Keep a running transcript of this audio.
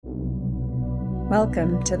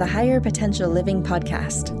Welcome to the Higher Potential Living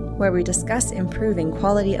podcast, where we discuss improving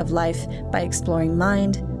quality of life by exploring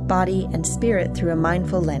mind, body, and spirit through a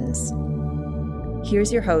mindful lens.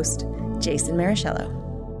 Here's your host, Jason Marichello.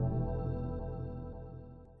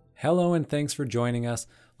 Hello, and thanks for joining us.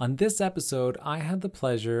 On this episode, I had the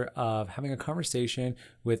pleasure of having a conversation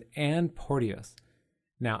with Anne Porteous.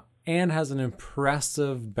 Now, Anne has an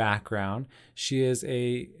impressive background. She is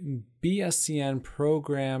a BSCN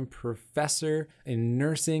program professor in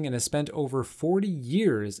nursing and has spent over 40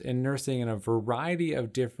 years in nursing in a variety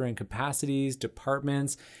of different capacities,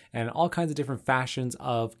 departments, and all kinds of different fashions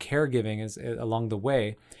of caregiving along the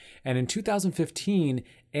way. And in 2015,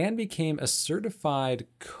 Anne became a certified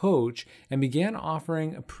coach and began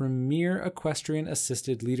offering premier equestrian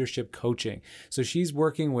assisted leadership coaching. So she's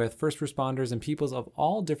working with first responders and peoples of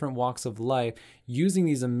all different walks of life using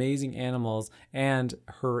these amazing animals and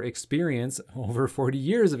her experience, over 40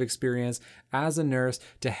 years of experience as a nurse,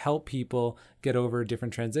 to help people get over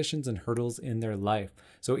different transitions and hurdles in their life.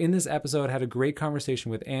 So in this episode, I had a great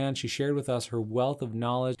conversation with Anne. She shared with us her wealth of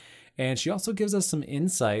knowledge, and she also gives us some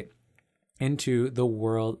insight into the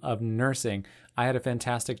world of nursing. I had a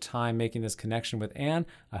fantastic time making this connection with Anne.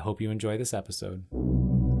 I hope you enjoy this episode.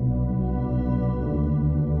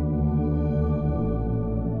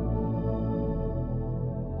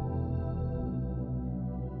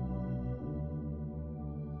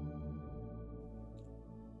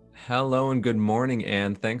 Hello and good morning,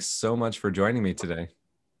 Anne. Thanks so much for joining me today.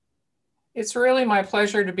 It's really my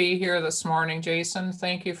pleasure to be here this morning, Jason.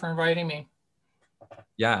 Thank you for inviting me.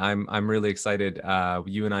 Yeah, I'm really excited.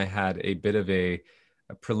 You and I had a bit of a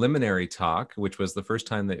preliminary talk, which was the first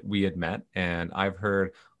time that we had met, and I've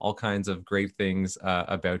heard all kinds of great things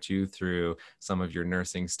about you through some of your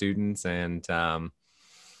nursing students, and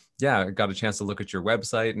I got a chance to look at your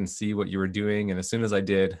website and see what you were doing. And as soon as I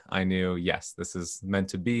did, I knew, yes, this is meant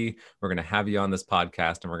to be. We're going to have you on this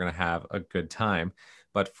podcast and we're going to have a good time.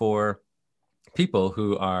 But for people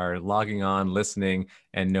who are logging on, listening,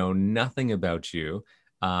 and know nothing about you,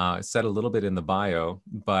 said a little bit in the bio,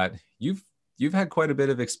 but you've had quite a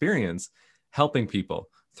bit of experience helping people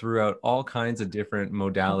throughout all kinds of different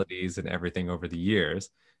modalities and everything over the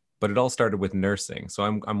years. But it all started with nursing. So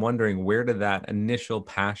I'm wondering, where did that initial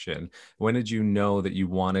passion, when did you know that you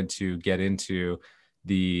wanted to get into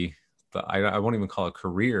the I won't even call it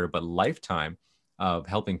career, but lifetime of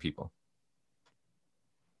helping people?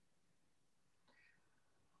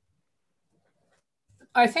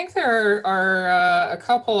 I think there are a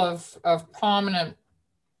couple of prominent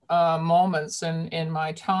moments in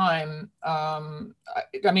my time. To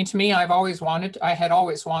me, I had always wanted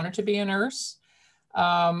to be a nurse.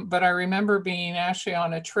 But I remember being actually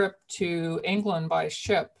on a trip to England by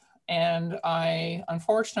ship, and I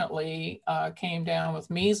unfortunately came down with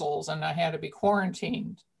measles and I had to be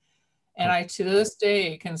quarantined. And I, to this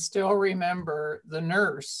day, can still remember the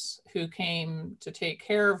nurse who came to take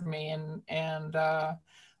care of me. And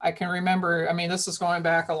I can remember, this is going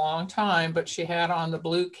back a long time, but she had on the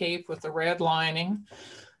blue cape with the red lining.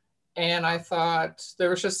 And I thought there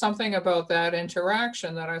was just something about that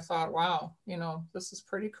interaction that I thought, wow, this is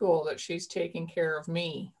pretty cool that she's taking care of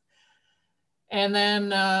me. And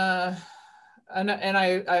then, I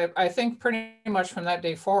think pretty much from that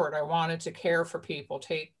day forward, I wanted to care for people,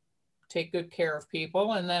 take good care of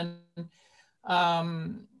people. And then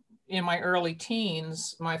in my early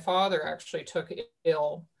teens, my father actually took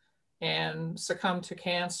ill and succumbed to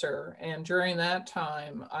cancer. And during that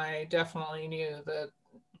time, I definitely knew that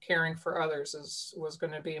caring for others was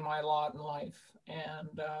going to be my lot in life,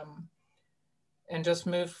 and just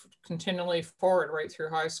moved continually forward right through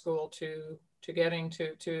high school to getting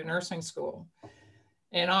to nursing school.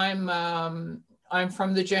 And I'm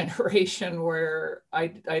from the generation where I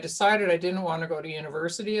decided I didn't want to go to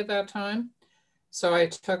university at that time. So I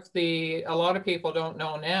took a lot of people don't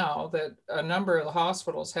know now that a number of the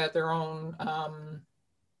hospitals had their own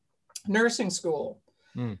nursing school.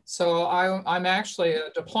 So I'm actually a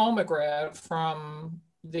diploma grad from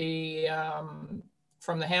the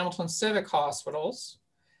Hamilton Civic Hospitals.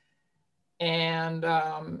 And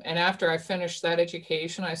after I finished that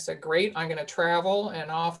education, I said, great, I'm going to travel,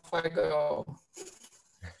 and off I go,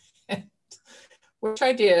 which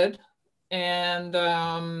I did. And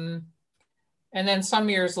then some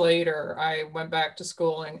years later, I went back to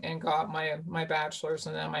school and got my bachelor's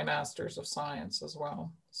and then my master's of science as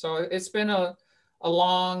well. So it's been a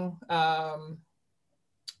long,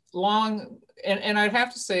 and I'd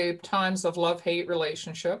have to say times of love-hate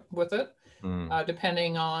relationship with it.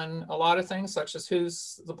 Depending on a lot of things, such as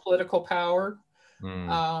who's the political power.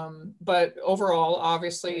 But overall,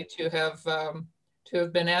 obviously, to have to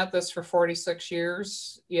have been at this for 46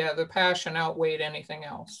 years, yeah, the passion outweighed anything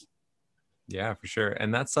else. Yeah, for sure.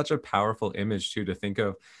 And that's such a powerful image too, to think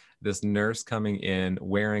of this nurse coming in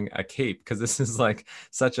wearing a cape, because this is like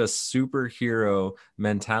such a superhero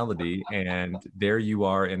mentality. And there you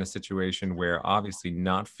are in a situation where obviously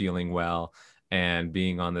not feeling well and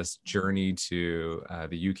being on this journey to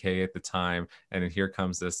the UK at the time. And then here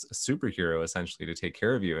comes this superhero essentially to take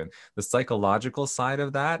care of you. And the psychological side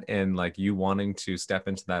of that and like you wanting to step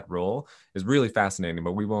into that role is really fascinating,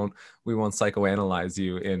 but we won't psychoanalyze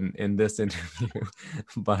you in this interview.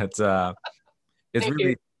 But it's Thank you.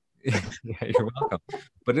 really yeah, you're welcome.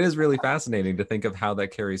 But it is really fascinating to think of how that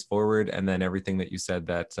carries forward, and then everything that you said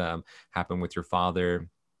that happened with your father,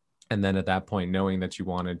 and then at that point knowing that you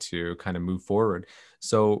wanted to kind of move forward.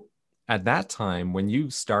 So at that time when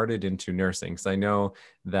you started into nursing, because I know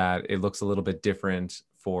that it looks a little bit different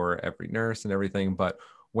for every nurse and everything, but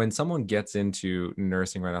when someone gets into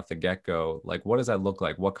nursing right off the get-go, like what does that look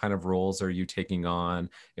like? What kind of roles are you taking on?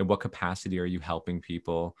 In what capacity are you helping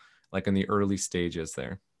people, like in the early stages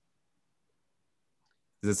there?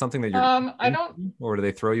 Is it something that you're I don't, or do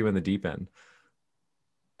they throw you in the deep end?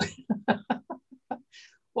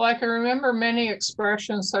 well, I can remember many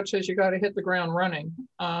expressions such as you got to hit the ground running,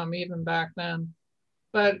 even back then.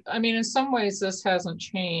 But I mean, in some ways, this hasn't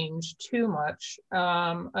changed too much.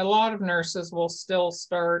 A lot of nurses will still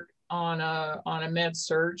start on a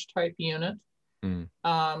med-surg type unit.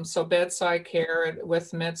 So bedside care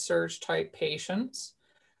with med-surg type patients.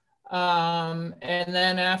 And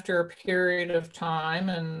then after a period of time,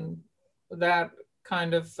 and that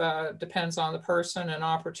kind of depends on the person and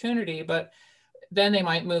opportunity, but then they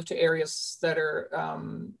might move to areas that are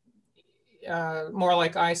more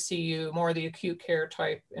like ICU, more the acute care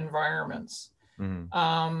type environments.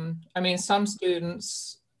 I mean, some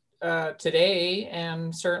students today,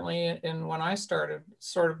 and certainly when I started,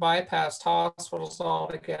 sort of bypassed hospitals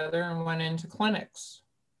altogether and went into clinics.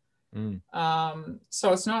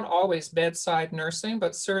 So it's not always bedside nursing,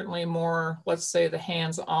 but certainly more, let's say, the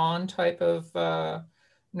hands-on type of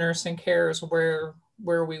nursing care is where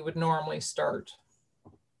we would normally start.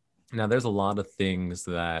 Now, there's a lot of things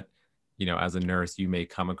that, you know, as a nurse, you may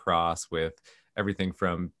come across with everything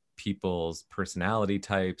from people's personality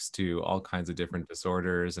types to all kinds of different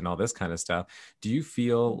disorders and all this kind of stuff. Do you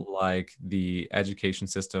feel like the education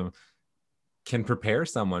system can prepare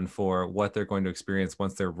someone for what they're going to experience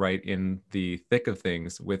once they're right in the thick of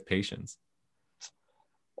things with patients?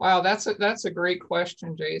 Wow, that's a great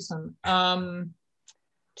question, Jason.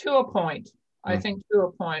 To a point. I think to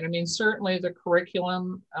a point. I mean, certainly the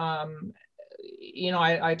curriculum, you know,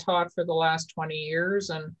 I taught for the last 20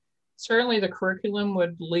 years, and certainly the curriculum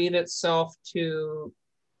would lead itself to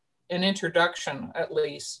an introduction, at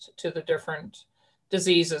least, to the different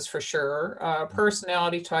diseases for sure.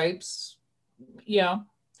 Personality types, yeah.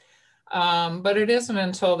 But it isn't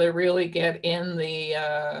until they really get in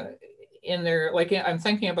their, like, I'm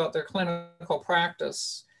thinking about their clinical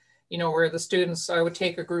practice, you know, where the students, I would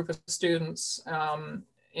take a group of students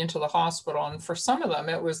into the hospital. And for some of them,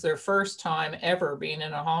 it was their first time ever being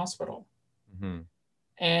in a hospital.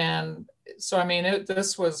 And so, I mean,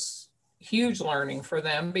 this was huge learning for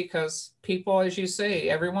them because people, as you say,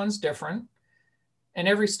 everyone's different. And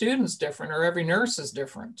every student's different, or every nurse is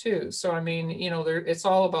different too. So, I mean, you know, it's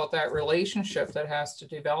all about that relationship that has to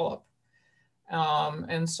develop.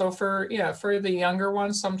 And so for the younger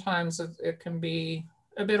ones, sometimes it can be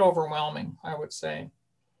a bit overwhelming, I would say.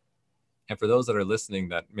 And for those that are listening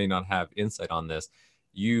that may not have insight on this,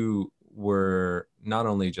 you were not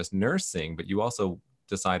only just nursing, but you also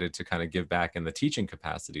decided to kind of give back in the teaching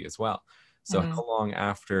capacity as well. So how long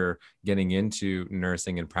after getting into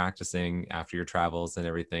nursing and practicing, after your travels and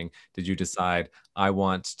everything, did you decide I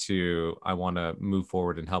want to move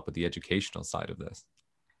forward and help with the educational side of this?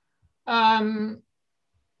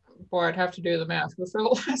 Boy, I'd have to do the math, but for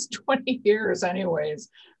the last 20 years anyways,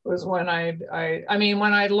 was when I mean,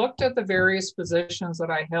 when I looked at the various positions that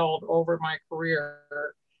I held over my career,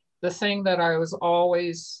 the thing that I was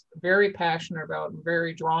always very passionate about and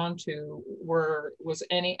very drawn to was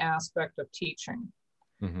any aspect of teaching.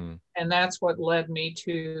 And that's what led me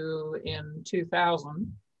to, in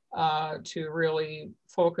 2000, to really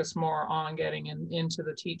focus more on getting into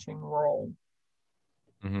the teaching role.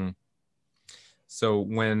 So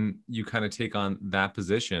when you kind of take on that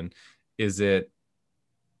position, does it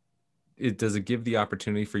give the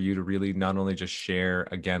opportunity for you to really not only just share,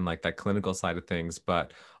 again, like that clinical side of things,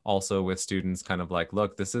 but also with students kind of like,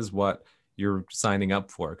 look, this is what you're signing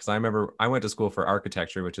up for? Because I remember I went to school for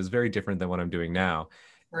architecture, which is very different than what I'm doing now.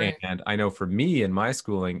 Right. And I know for me in my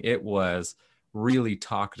schooling, it was really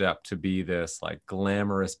talked up to be this like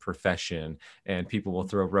glamorous profession, and people will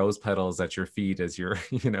throw rose petals at your feet as you're,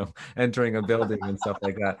 entering a building and stuff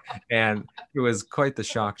like that. And it was quite the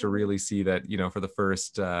shock to really see that, for the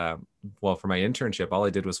first, for my internship, all I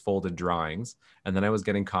did was folded drawings, and then I was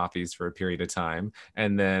getting copies for a period of time.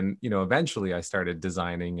 And then, eventually I started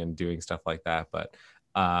designing and doing stuff like that. But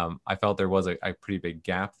I felt there was a pretty big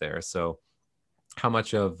gap there. So how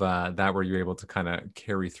much of that were you able to kind of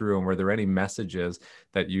carry through, and were there any messages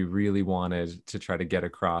that you really wanted to try to get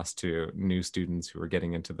across to new students who were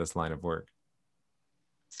getting into this line of work?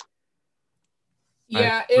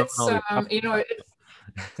 Yeah,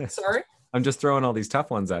 sorry. I'm just throwing all these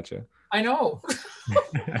tough ones at you. I know.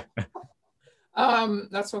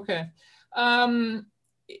 That's okay. For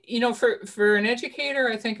an educator,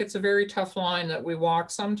 I think it's a very tough line that we walk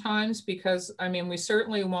sometimes, because we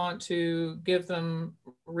certainly want to give them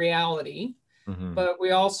reality, but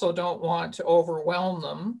we also don't want to overwhelm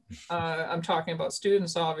them. I'm talking about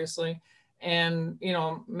students, obviously, and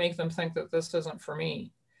make them think that this isn't for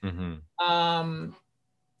me.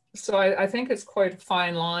 So I think it's quite a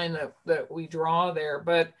fine line that we draw there.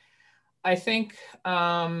 But I think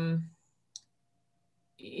the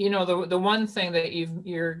one thing that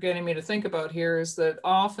you're getting me to think about here is that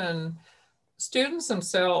often students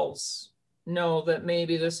themselves know that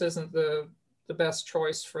maybe this isn't the best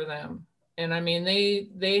choice for them. And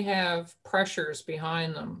they have pressures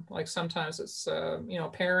behind them. Like sometimes it's,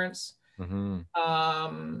 parents,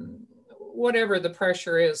 whatever the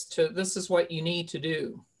pressure is this is what you need to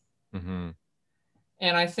do. And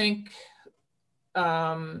I think,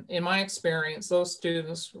 in my experience, those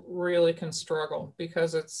students really can struggle,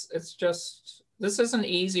 because it's just, this isn't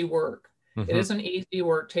easy work. It isn't easy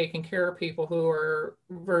work taking care of people who are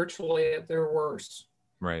virtually at their worst.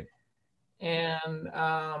 Right. And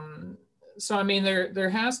so, there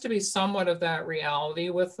has to be somewhat of that reality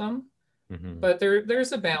with them. But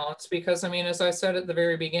there's a balance, because, as I said at the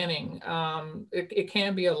very beginning, it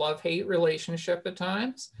can be a love-hate relationship at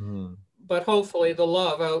times, but hopefully the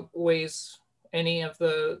love outweighs any of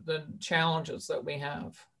the challenges that we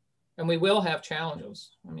have. And we will have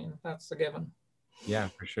challenges. That's a given. Yeah,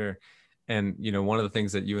 for sure. And, one of the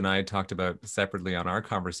things that you and I had talked about separately on our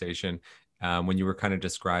conversation, when you were kind of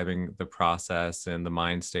describing the process and the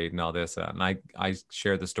mind state and all this, and I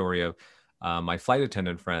shared the story of my flight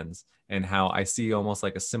attendant friends, and how I see almost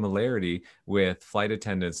like a similarity with flight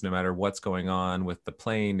attendants. No matter what's going on with the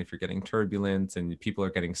plane, if you're getting turbulence and people are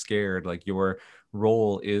getting scared, like your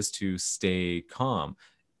role is to stay calm.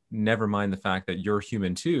 Never mind the fact that you're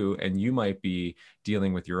human too, and you might be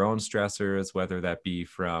dealing with your own stressors, whether that be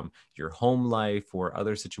from your home life or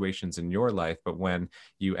other situations in your life. But when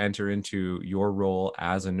you enter into your role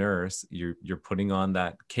as a nurse, you're putting on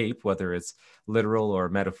that cape, whether it's literal or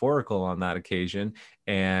metaphorical on that occasion.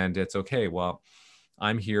 And it's okay, well,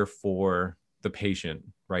 I'm here for the patient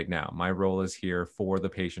right now. My role is here for the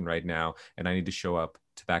patient right now, and I need to show up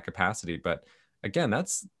to that capacity. But again,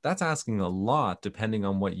 that's asking a lot, depending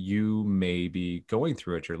on what you may be going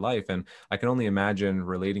through at your life. And I can only imagine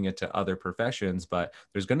relating it to other professions, but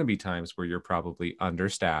there's going to be times where you're probably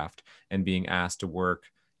understaffed and being asked to work,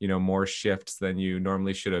 more shifts than you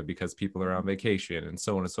normally should have, because people are on vacation and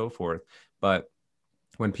so on and so forth. But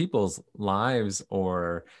when people's lives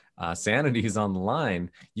or sanity is on the line,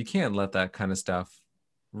 you can't let that kind of stuff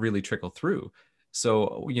really trickle through.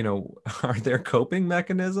 So, are there coping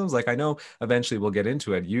mechanisms? Like, I know eventually we'll get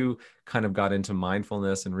into it. You kind of got into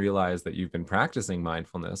mindfulness and realized that you've been practicing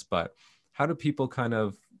mindfulness, but how do people kind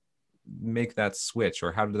of make that switch,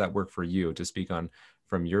 or how did that work for you, to speak on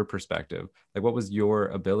from your perspective? Like, what was your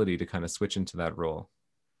ability to kind of switch into that role?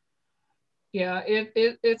 Yeah,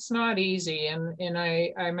 it's not easy. And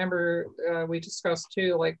I remember we discussed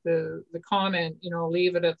too, like the comment,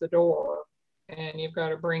 leave it at the door and you've got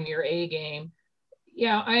to bring your A game.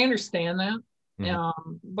 Yeah, I understand that.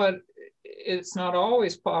 But it's not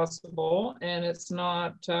always possible, and it's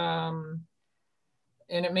not, and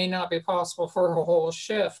it may not be possible for a whole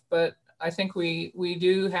shift, but I think we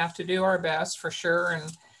do have to do our best for sure.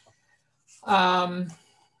 And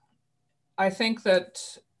I think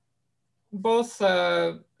that both,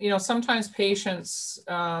 sometimes patients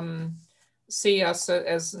see us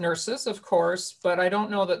as nurses, of course, but I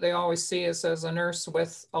don't know that they always see us as a nurse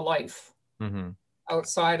with a life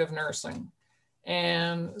outside of nursing.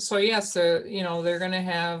 And so, yes, they're going to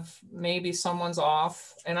have, maybe someone's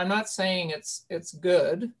off, and I'm not saying it's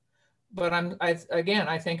good, but I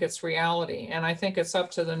think it's reality. And I think it's up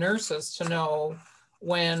to the nurses to know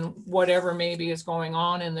when whatever maybe is going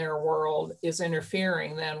on in their world is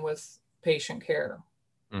interfering then with patient care.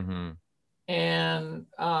 And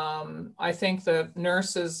I think that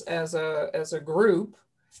nurses as a group,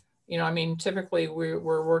 I mean, typically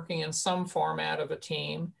we're working in some format of a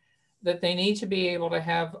team, that they need to be able to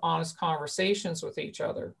have honest conversations with each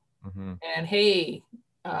other. Mm-hmm. And hey,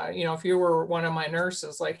 if you were one of my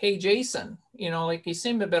nurses, like, hey, Jason, like you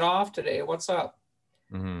seem a bit off today. What's up?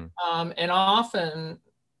 Mm-hmm. And often,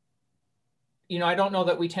 I don't know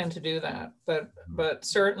that we tend to do that, but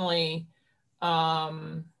certainly,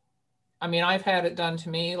 I mean, I've had it done to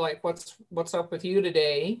me, like, what's up with you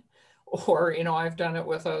today? Or, I've done it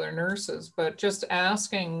with other nurses, but just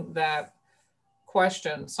asking that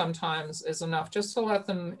question sometimes is enough just to let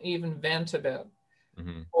them even vent a bit.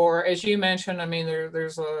 Mm-hmm. Or as you mentioned, I mean,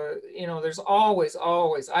 there's always,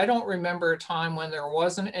 I don't remember a time when there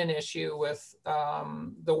wasn't an issue with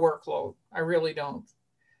the workload. I really don't.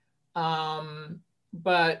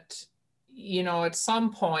 But at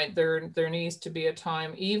some point there needs to be a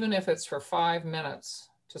time, even if it's for 5 minutes,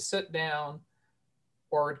 to sit down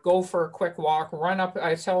or go for a quick walk, run up.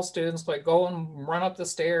 I tell students, like, go and run up the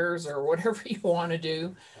stairs or whatever you want to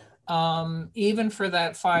do, even for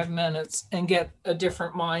that 5 minutes, and get a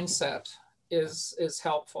different mindset is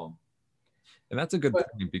helpful. And that's a good point,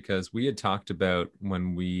 because we had talked about,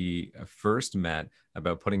 when we first met,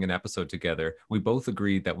 about putting an episode together. We both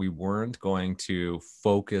agreed that we weren't going to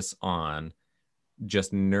focus on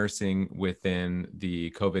just nursing within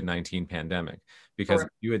the COVID-19 pandemic, because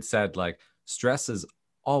Correct. you had said, like, stress has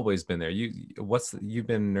always been there. You've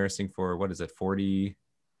been nursing for, what is it, 40?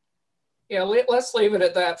 Yeah, let's leave it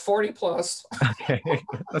at that, 40 plus. Okay,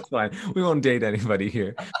 that's fine. We won't date anybody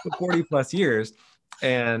here, but 40 plus years.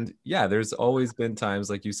 And yeah, there's always been times,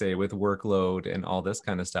 like you say, with workload and all this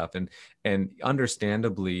kind of stuff. And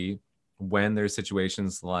understandably, when there's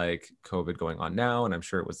situations like COVID going on now, and I'm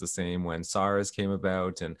sure it was the same when SARS came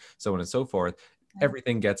about and so on and so forth,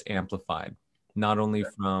 everything gets amplified, not only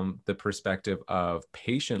from the perspective of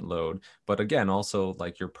patient load, but again, also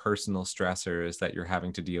like your personal stressors that you're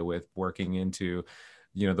having to deal with working into,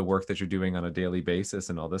 the work that you're doing on a daily basis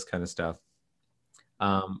and all this kind of stuff.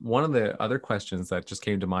 One of the other questions that just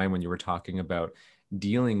came to mind when you were talking about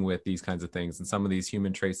dealing with these kinds of things and some of these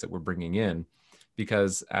human traits that we're bringing in,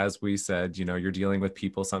 because as we said, you're dealing with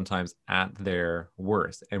people sometimes at their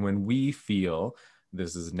worst. And when we feel,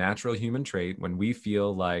 this is a natural human trait, when we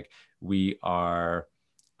feel like we are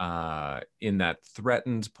in that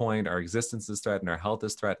threatened point, our existence is threatened, our health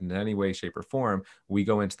is threatened in any way, shape, or form, we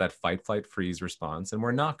go into that fight, flight, freeze response. And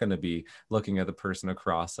we're not going to be looking at the person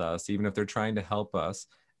across us, even if they're trying to help us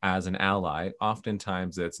as an ally.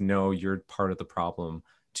 Oftentimes it's, no, you're part of the problem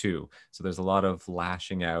too. So there's a lot of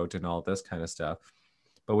lashing out and all this kind of stuff.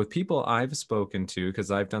 But with people I've spoken to, because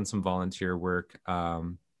I've done some volunteer work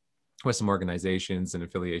with some organizations in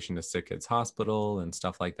affiliation to Sick Kids Hospital and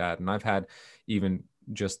stuff like that. And I've had, even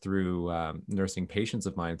just through nursing patients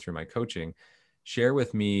of mine through my coaching, share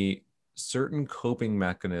with me certain coping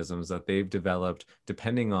mechanisms that they've developed,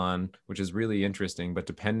 depending on, which is really interesting, but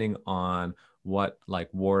depending on what like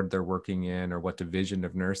ward they're working in or what division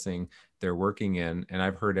of nursing they're working in. And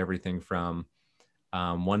I've heard everything from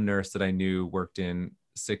one nurse that I knew worked in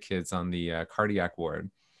sick kids on the cardiac ward.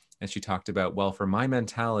 And she talked about, well, for my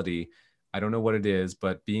mentality, I don't know what it is,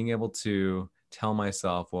 but being able to tell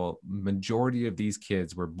myself, well, majority of these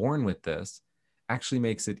kids were born with this, actually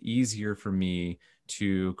makes it easier for me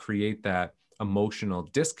to create that emotional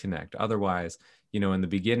disconnect. Otherwise, in the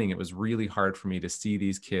beginning, it was really hard for me to see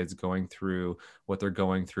these kids going through what they're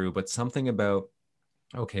going through. But something about,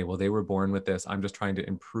 okay, well, they were born with this, I'm just trying to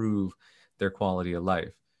improve their quality of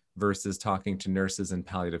life. Versus talking to nurses in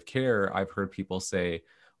palliative care, I've heard people say,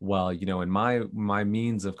 well, in my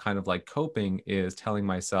means of kind of like coping is telling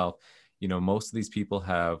myself, most of these people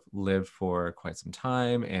have lived for quite some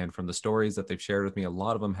time, and from the stories that they've shared with me, a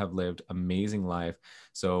lot of them have lived amazing life.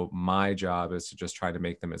 So my job is to just try to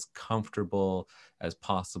make them as comfortable as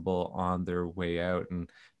possible on their way out. And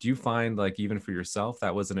do you find, like, even for yourself,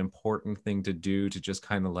 that was an important thing to do, to just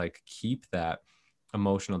kind of like keep that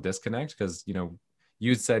emotional disconnect? Because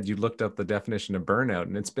you said you looked up the definition of burnout,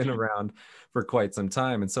 and it's been around for quite some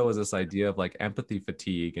time. And so is this idea of like empathy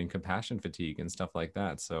fatigue and compassion fatigue and stuff like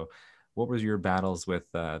that. So what were your battles with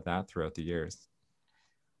that throughout the years?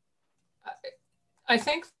 I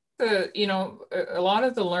think a lot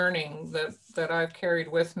of the learning that I've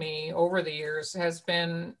carried with me over the years has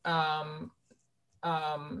been not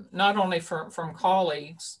only from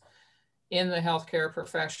colleagues in the healthcare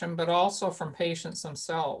profession, but also from patients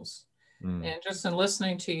themselves. And just in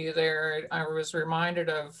listening to you there, I was reminded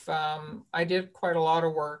of, I did quite a lot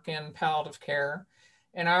of work in palliative care.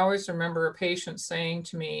 And I always remember a patient saying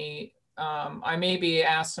to me, I maybe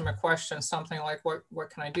asked him a question, something like, what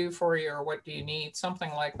can I do for you? Or what do you need?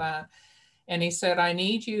 Something like that. And he said, I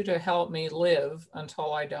need you to help me live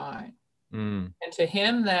until I die. Mm. And to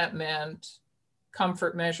him, that meant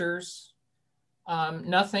comfort measures,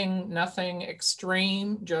 nothing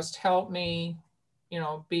extreme, just help me,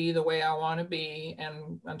 be the way I want to be,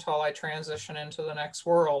 and until I transition into the next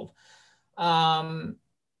world. And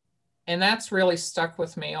that's really stuck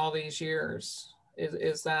with me all these years,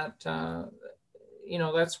 is that,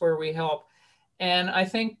 that's where we help. And I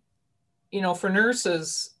think, for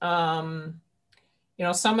nurses, some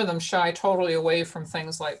of them shy totally away from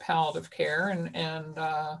things like palliative care,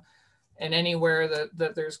 and anywhere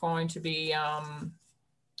that there's going to be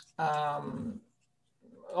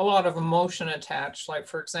a lot of emotion attached. Like,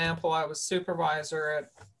 for example, I was supervisor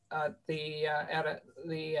at the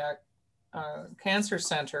cancer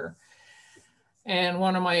center, and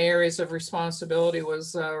one of my areas of responsibility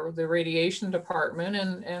was the radiation department,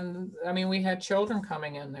 and I mean, we had children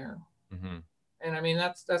coming in there, Mm-hmm. and I mean,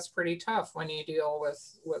 that's pretty tough when you deal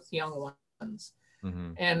with young ones.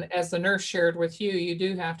 Mm-hmm. And as the nurse shared with you, you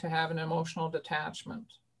do have to have an emotional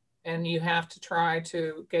detachment, and you have to try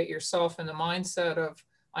to get yourself in the mindset of,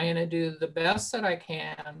 I'm going to do the best that I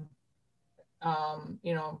can,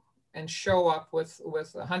 and show up with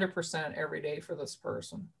 100% every day for this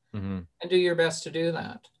person, Mm-hmm. and do your best to do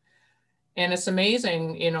that. And it's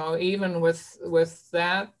amazing, even with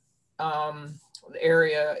that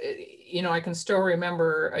area, I can still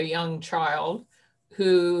remember a young child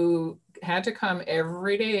who had to come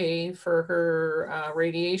every day for her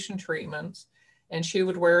radiation treatments, and she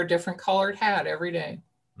would wear a different colored hat every day.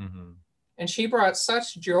 Mm-hmm. And she brought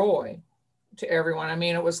such joy to everyone. I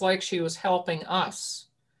mean, it was like she was helping us,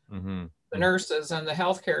 Mm-hmm. the nurses and the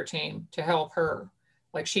healthcare team, to help her.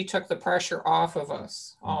 Like, she took the pressure off of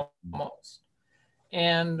us almost.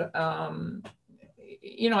 And,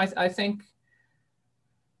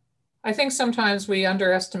 I think sometimes we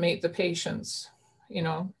underestimate the patients,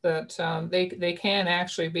 that they can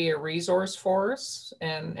actually be a resource for us,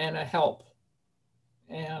 and a help.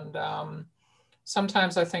 And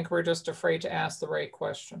sometimes I think we're just afraid to ask the right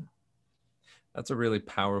question. That's a really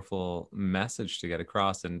powerful message to get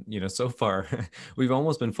across. And, so far we've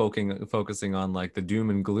almost been focusing on like the doom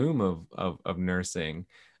and gloom of nursing.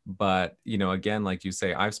 But, again, like you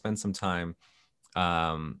say, I've spent some time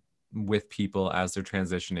with people as they're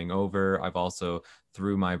transitioning over. I've also,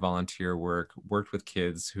 through my volunteer work, worked with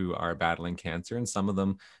kids who are battling cancer, and some of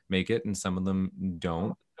them make it and some of them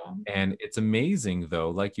don't. And it's amazing, though,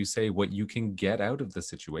 like you say, what you can get out of the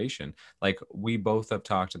situation. Like, we both have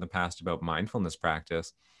talked in the past about mindfulness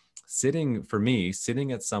practice. For me,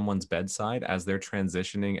 sitting at someone's bedside as they're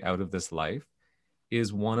transitioning out of this life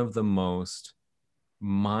is one of the most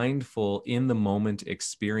mindful, in the moment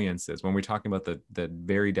experiences. When we're talking about the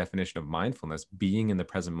very definition of mindfulness, being in the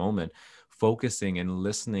present moment, focusing and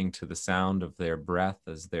listening to the sound of their breath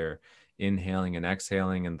as they're inhaling and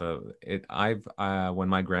exhaling. And when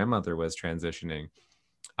my grandmother was transitioning,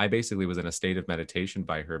 I basically was in a state of meditation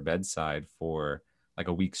by her bedside for like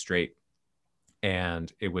a week straight.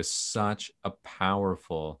 And it was such a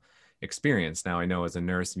powerful experience. Now, I know as a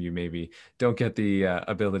nurse, you maybe don't get the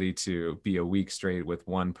ability to be a week straight with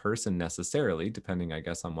one person necessarily, depending, I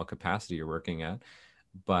guess, on what capacity you're working at.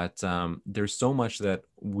 But there's so much that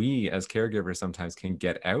we as caregivers sometimes can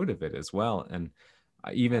get out of it as well. And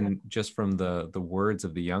even just from the words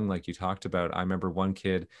of the young, like you talked about, I remember one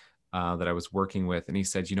kid that I was working with, and he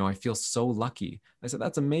said, I feel so lucky. I said,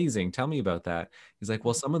 that's amazing. Tell me about that. He's like,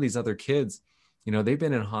 well, some of these other kids, they've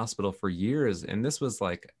been in hospital for years. And this was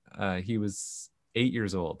like, he was 8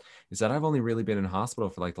 years old. He said, I've only really been in hospital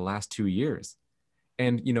for like the last 2 years.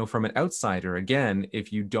 And, from an outsider, again,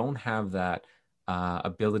 if you don't have that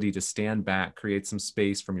ability to stand back, create some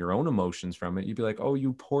space from your own emotions from it, you'd be like, oh,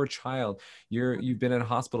 you poor child, you've been in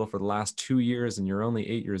hospital for the last 2 years and you're only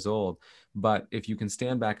 8 years old. But if you can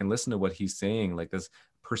stand back and listen to what he's saying, like this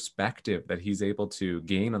perspective that he's able to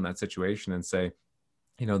gain on that situation, and say,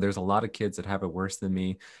 there's a lot of kids that have it worse than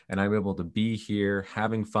me, and I'm able to be here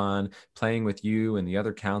having fun, playing with you and the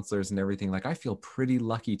other counselors and everything. Like, I feel pretty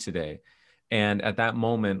lucky today. And at that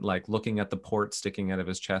moment, like looking at the port sticking out of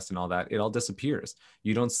his chest and all that, it all disappears.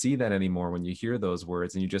 You don't see that anymore when you hear those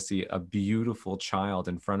words, and you just see a beautiful child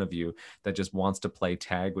in front of you that just wants to play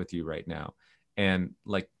tag with you right now. And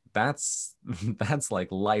like, that's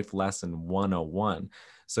like life lesson 101.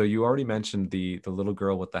 So you already mentioned the little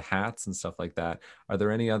girl with the hats and stuff like that. Are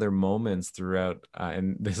there any other moments throughout,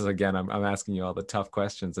 and this is, again, I'm asking you all the tough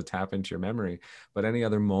questions to tap into your memory, but any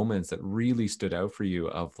other moments that really stood out for you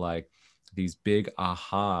of like, these big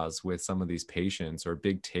ahas with some of these patients, or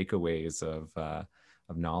big takeaways of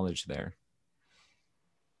knowledge there?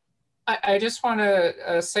 I just want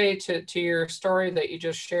to say to your story that you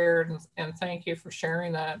just shared, and thank you for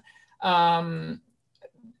sharing that.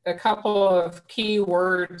 A couple of key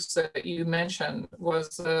words that you mentioned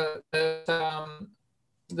was that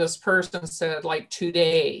this person said, like,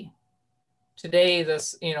 today,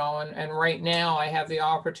 this, and right now I have the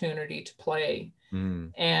opportunity to play.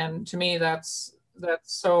 And to me, that's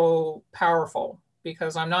so powerful,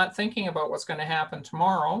 because I'm not thinking about what's going to happen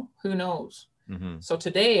tomorrow. Who knows? So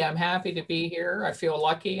today I'm happy to be here. I feel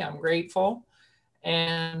lucky. I'm grateful.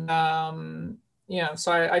 And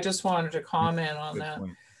so I just wanted to comment on Good that.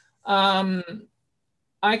 point.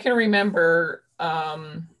 I can remember,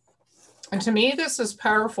 and to me, this is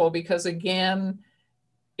powerful because, again,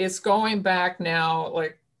 it's going back now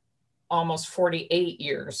like almost 48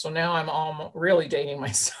 years. So now I'm almost really dating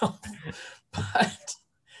myself. But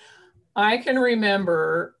I can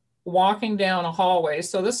remember walking down a hallway.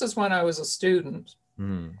 So this is when I was a student.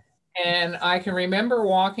 And I can remember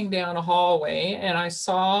walking down a hallway, and I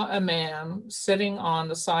saw a man sitting on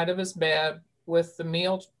the side of his bed with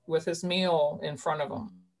his meal in front of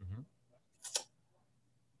him.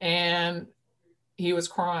 And he was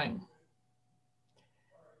crying.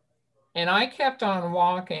 And I kept on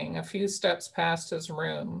walking a few steps past his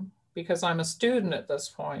room, because I'm a student at this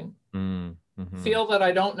point, feel that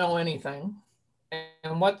I don't know anything.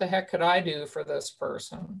 And what the heck could I do for this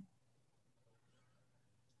person?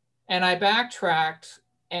 And I backtracked,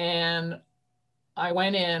 and I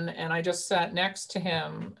went in and I just sat next to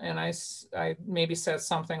him, and I maybe said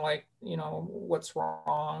something like, what's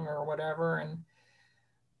wrong or whatever. And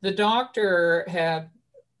the doctor had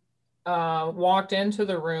walked into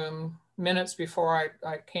the room minutes before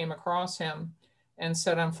I came across him, and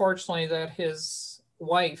said, unfortunately, that his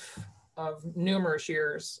wife of numerous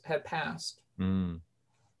years had passed.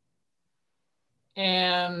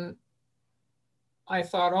 And I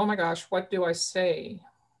thought, oh my gosh, what do I say?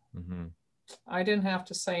 I didn't have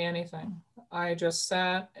to say anything. I just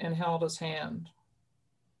sat and held his hand.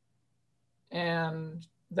 And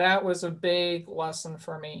that was a big lesson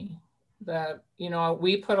for me, that,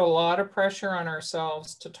 we put a lot of pressure on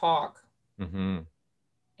ourselves to talk.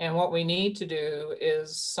 And what we need to do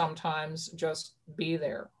is sometimes just be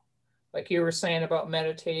there. Like you were saying about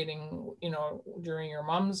meditating, during your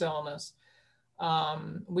mom's illness.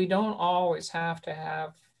 We don't always have to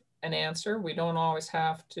have an answer. We don't always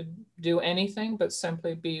have to do anything but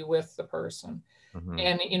simply be with the person.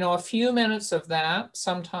 And, a few minutes of that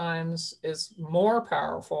sometimes is more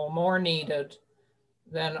powerful, more needed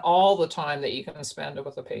than all the time that you can spend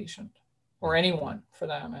with a patient, or anyone for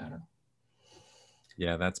that matter.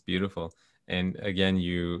 Yeah, that's beautiful. And again,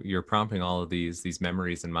 you're prompting all of these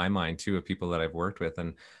memories in my mind too, of people that I've worked with.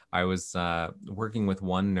 And I was working with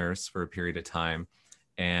one nurse for a period of time,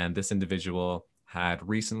 and this individual had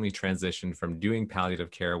recently transitioned from doing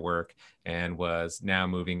palliative care work and was now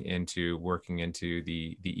moving into working into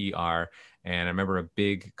the ER. And I remember a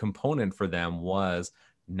big component for them was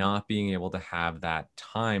not being able to have that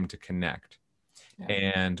time to connect.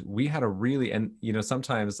 And we had a really, and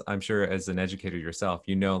sometimes I'm sure as an educator yourself,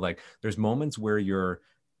 like there's moments where you're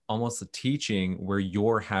almost teaching, where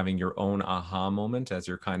you're having your own aha moment as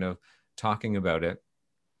you're kind of talking about it.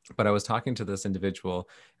 But I was talking to this individual,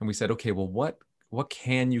 and we said, okay, well, what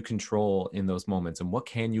can you control in those moments, and what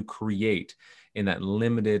can you create in that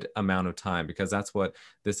limited amount of time? Because that's what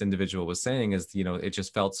this individual was saying is, it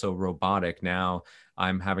just felt so robotic. Now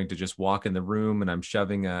I'm having to just walk in the room, and I'm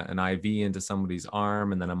shoving an IV into somebody's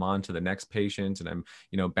arm, and then I'm on to the next patient, and I'm,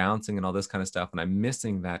 bouncing and all this kind of stuff. And I'm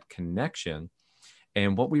missing that connection.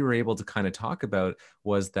 And what we were able to kind of talk about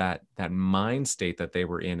was that mind state that they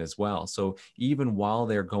were in as well. So even while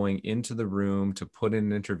they're going into the room to put in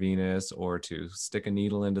an intravenous or to stick a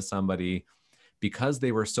needle into somebody, because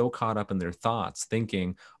they were so caught up in their thoughts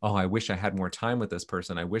thinking, oh, I wish I had more time with this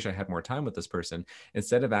person. I wish I had more time with this person.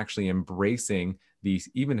 Instead of actually embracing these,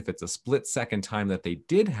 even if it's a split second time that they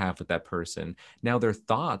did have with that person, now their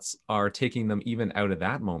thoughts are taking them even out of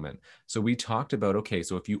that moment. So we talked about, okay,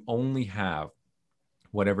 so if you only have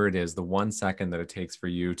whatever it is, the 1 second that it takes for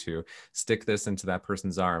you to stick this into that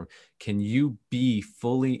person's arm, can you be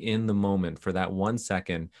fully in the moment for that 1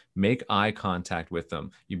 second, make eye contact with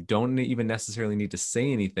them? You don't even necessarily need to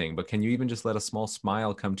say anything, but can you even just let a small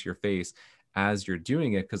smile come to your face as you're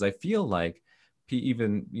doing it? Because I feel like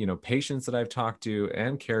even, patients that I've talked to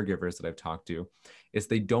and caregivers that I've talked to, is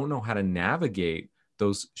they don't know how to navigate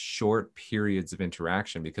those short periods of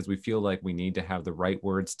interaction, because we feel like we need to have the right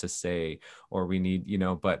words to say, or we need,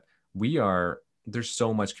 but we are there's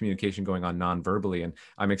so much communication going on non-verbally, and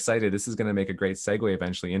I'm excited. This is going to make a great segue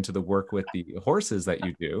eventually into the work with the horses that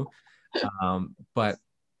you do. But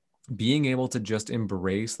being able to just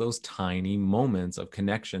embrace those tiny moments of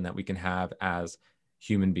connection that we can have as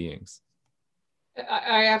human beings.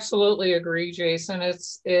 I absolutely agree, Jason.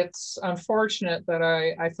 It's unfortunate that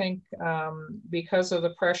I think because of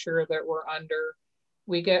the pressure that we're under,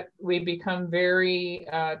 we become very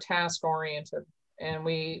task oriented, and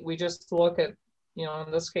we just look at,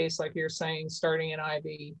 in this case, like you're saying, starting an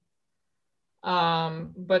IV.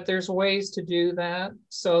 But there's ways to do that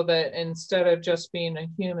so that instead of just being a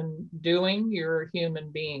human doing, you're a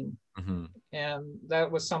human being. Mm-hmm. And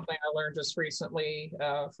that was something I learned just recently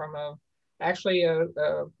from actually a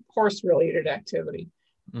horse related activity.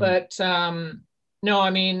 Mm-hmm. But no, I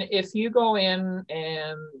mean, if you go in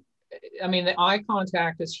and, I mean, the eye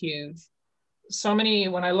contact is huge. So many,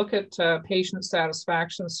 when I look at patient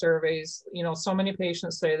satisfaction surveys, so many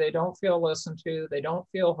patients say they don't feel listened to, they don't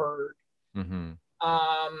feel heard. Mm-hmm.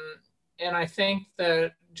 And I think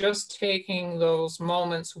that just taking those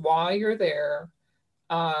moments while you're there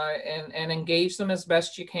and engage them as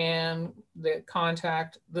best you can, the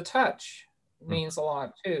contact, the touch means a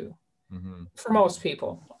lot too, mm-hmm. for most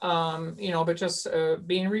people, but just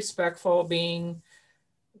being respectful, being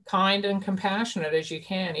kind and compassionate as you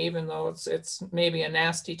can, even though it's maybe a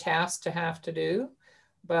nasty task to have to do,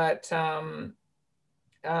 but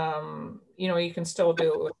you can still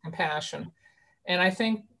do it with compassion. And I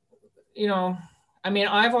think, I mean,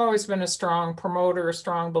 I've always been a strong promoter, a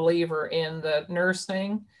strong believer in the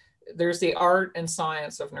nursing. There's the art and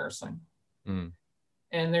science of nursing. Mm.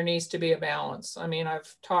 And there needs to be a balance. I mean,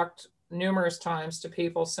 I've talked numerous times to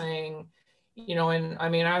people saying, and I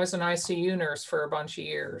mean, I was an ICU nurse for a bunch of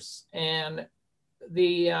years, and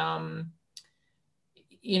the,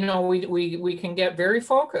 we can get very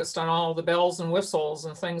focused on all the bells and whistles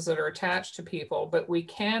and things that are attached to people, but we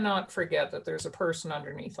cannot forget that there's a person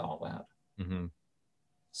underneath all that. Mm-hmm.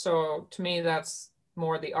 So to me, that's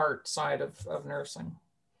more the art side of nursing.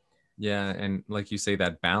 Yeah. And like you say,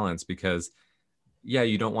 that balance, because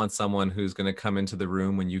you don't want someone who's going to come into the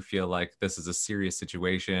room when you feel like this is a serious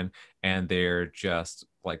situation and they're just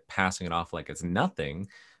like passing it off like it's nothing.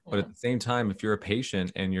 But at the same time, if you're a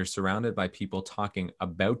patient and you're surrounded by people talking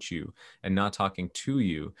about you and not talking to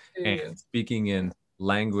you and speaking in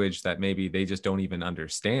language that maybe they just don't even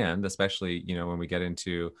understand, especially, when we get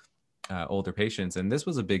into older patients. And this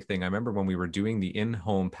was a big thing. I remember when we were doing the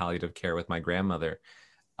in-home palliative care with my grandmother,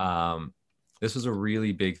 this was a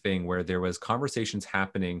really big thing where there was conversations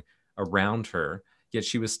happening around her, yet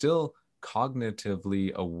she was still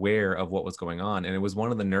cognitively aware of what was going on. And it was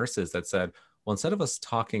one of the nurses that said, well, instead of us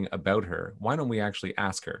talking about her, why don't we actually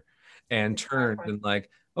ask her? And turned and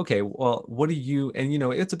like, okay, well, what do you, and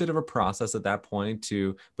it's a bit of a process at that point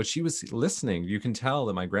too, but she was listening. You can tell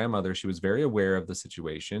that my grandmother, she was very aware of the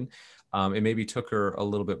situation. It maybe took her a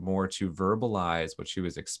little bit more to verbalize what she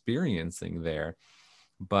was experiencing there.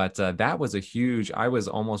 But that was a huge, I was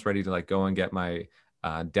almost ready to like go and get my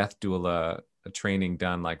death doula training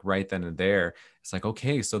done like right then and there. It's like,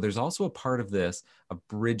 okay, so there's also a part of this, of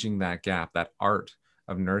bridging that gap, that art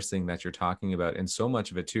of nursing that you're talking about. And so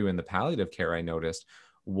much of it too in the palliative care, I noticed,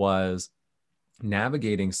 was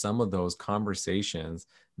navigating some of those conversations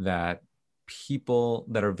that people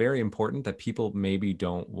that are very important that people maybe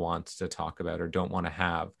don't want to talk about or don't want to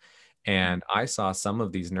have. And I saw some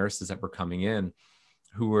of these nurses that were coming in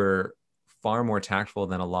who were far more tactful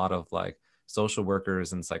than a lot of like social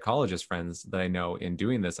workers and psychologist friends that I know in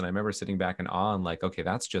doing this. And I remember sitting back in awe and like, okay,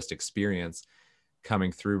 that's just experience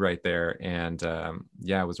coming through right there. And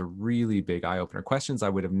it was a really big eye opener. Questions I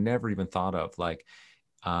would have never even thought of, like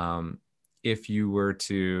if you were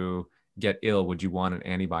to get ill, would you want an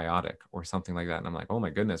antibiotic or something like that? And I'm like, oh my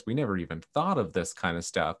goodness, we never even thought of this kind of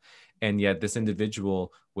stuff. And yet this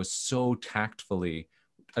individual was so tactfully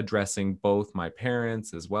addressing both my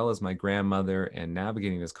parents as well as my grandmother and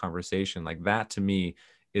navigating this conversation. Like that to me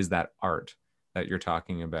is that art that you're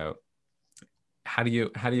talking about. How do you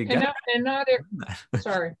get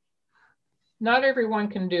not everyone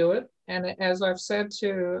can do it. And as I've said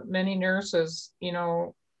to many nurses,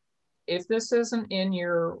 if this isn't in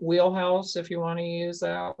your wheelhouse, if you want to use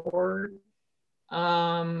that word,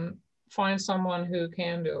 find someone who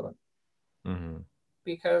can do it. Mm-hmm.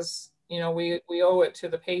 Because we owe it to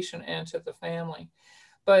the patient and to the family.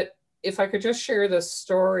 But if I could just share this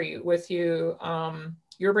story with you,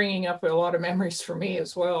 you're bringing up a lot of memories for me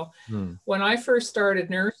as well. Mm. When I first started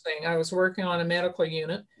nursing, I was working on a medical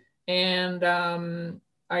unit, and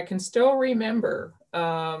I can still remember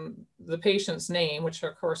the patient's name, which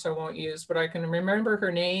of course I won't use, but I can remember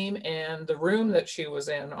her name and the room that she was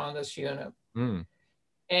in on this unit. Mm.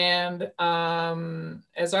 And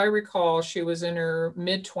as I recall, she was in her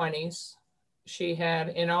mid-20s. She had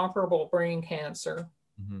inoperable brain cancer,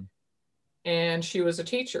 Mm-hmm. and she was a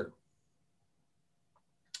teacher.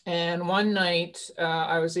 And one night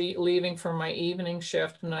I was leaving from my evening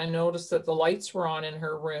shift, and I noticed that the lights were on in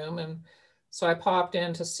her room. And so I popped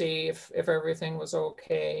in to see if everything was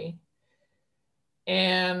okay.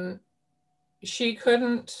 And she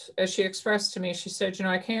couldn't, as she expressed to me, she said,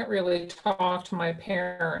 I can't really talk to my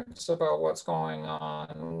parents about what's going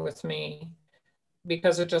on with me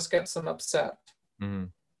because it just gets them upset. Mm-hmm.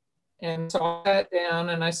 And so I sat down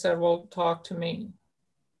and I said, well, talk to me.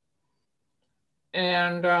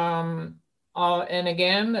 And and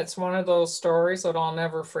again, it's one of those stories that I'll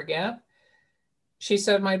never forget. She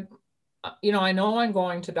said, I know I'm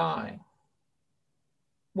going to die.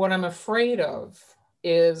 What I'm afraid of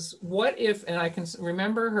is what if, and I can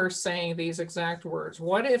remember her saying these exact words,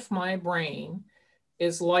 what if my brain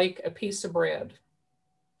is like a piece of bread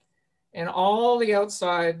and all the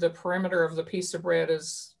outside, the perimeter of the piece of bread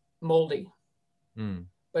is moldy. Mm.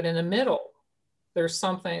 But in the middle, there's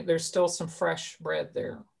still some fresh bread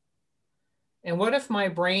there. And what if my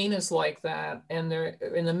brain is like that and there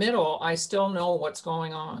in the middle, I still know what's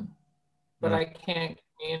going on, but I can't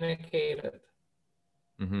communicate it.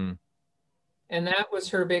 Mm-hmm. And that was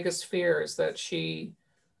her biggest fear, is that she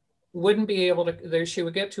wouldn't be able to, she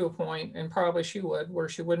would get to a point, and probably she would, where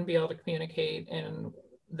she wouldn't be able to communicate, and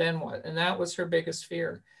then what? And that was her biggest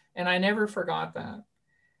fear. And I never forgot that.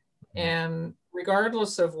 Mm-hmm. And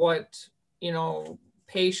regardless of what,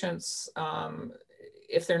 patients,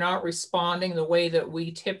 if they're not responding the way that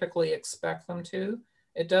we typically expect them to,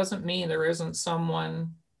 it doesn't mean there isn't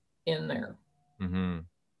someone in there. Mm-hmm.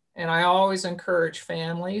 And I always encourage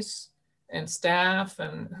families and staff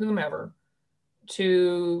and whomever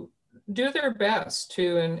to do their best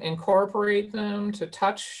to incorporate them, to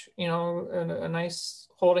touch, a nice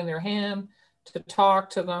holding their hand, to talk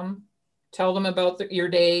to them, tell them about your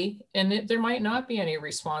day. And there might not be any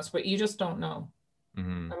response, but you just don't know.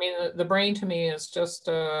 Mm-hmm. I mean, the brain to me is just,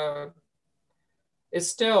 is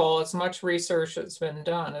still, as much research that's been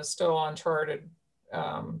done, is still uncharted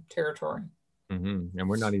territory. Mm-hmm. And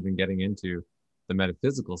we're not even getting into the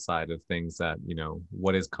metaphysical side of things, that,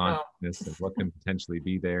 what is consciousness and what can potentially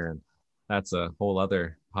be there. And that's a whole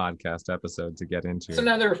other podcast episode to get into.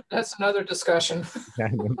 That's another discussion. Yeah,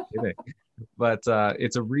 no kidding. But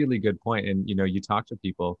it's a really good point. And, you talk to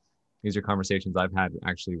people, these are conversations I've had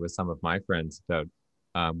actually with some of my friends about,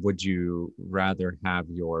 would you rather have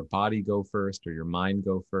your body go first or your mind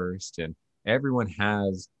go first? And everyone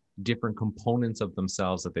has different components of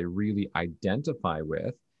themselves that they really identify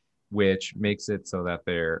with, which makes it so that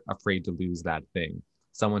they're afraid to lose that thing.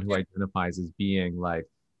 Someone who identifies as being like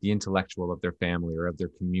the intellectual of their family or of their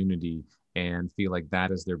community and feel like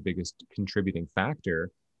that is their biggest contributing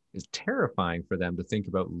factor is terrifying for them to think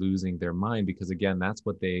about losing their mind, because again, that's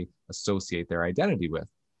what they associate their identity with.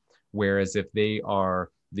 Whereas if they are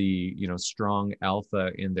the, strong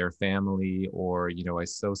alpha in their family, or,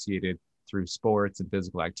 associated through sports and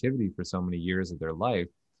physical activity for so many years of their life,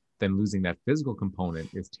 then losing that physical component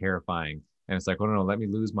is terrifying. And it's like, oh no, let me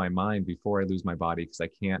lose my mind before I lose my body, because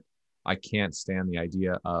I can't stand the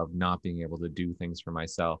idea of not being able to do things for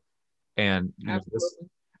myself. And this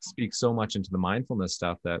speaks so much into the mindfulness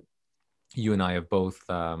stuff that you and I have both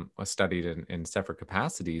studied in separate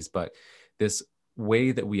capacities, but this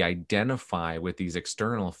way that we identify with these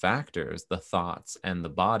external factors, the thoughts and the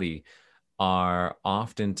body, are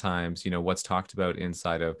oftentimes, what's talked about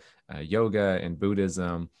inside of yoga and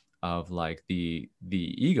Buddhism, of like the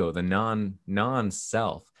ego, the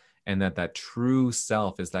non-self, and that true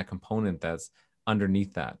self is that component that's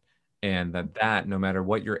underneath that. And that no matter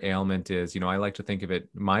what your ailment is, I like to think of it,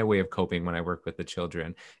 my way of coping when I work with the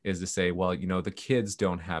children is to say, well, the kids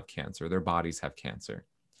don't have cancer, their bodies have cancer.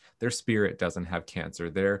 Their spirit doesn't have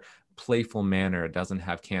cancer. Their playful manner doesn't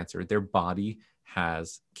have cancer. Their body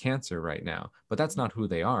has cancer right now, but that's not who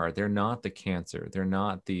they are. They're not the cancer. They're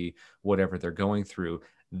not the whatever they're going through.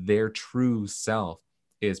 Their true self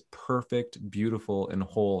is perfect, beautiful, and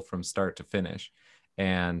whole from start to finish.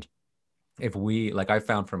 And if we, like I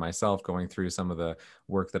found for myself going through some of the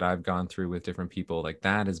work that I've gone through with different people, like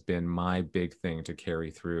that has been my big thing to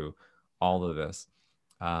carry through all of this,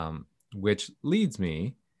 which leads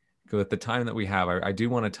me, with the time that we have, I do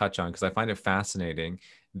want to touch on, because I find it fascinating,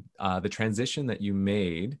 the transition that you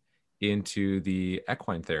made into the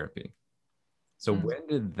equine therapy. So when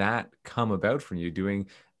did that come about for you, doing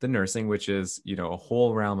the nursing, which is, you know, a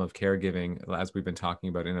whole realm of caregiving, as we've been talking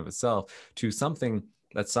about in of itself, to something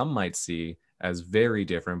that some might see as very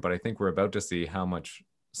different. But I think we're about to see how much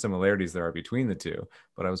similarities there are between the two.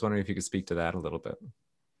 But I was wondering if you could speak to that a little bit.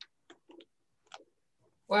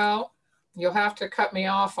 Well, you'll have to cut me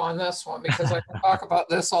off on this one because I can talk about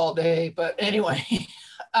this all day. But anyway,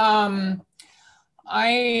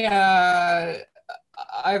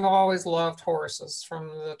 I've always loved horses from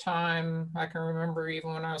the time I can remember,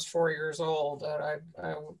 even when I was 4 years old, that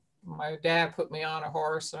my dad put me on a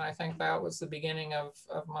horse, and I think that was the beginning of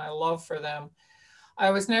my love for them.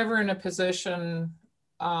 I was never in a position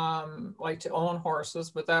like to own horses,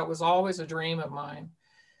 but that was always a dream of mine.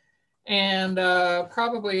 And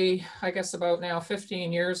probably, I guess about now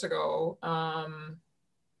 15 years ago,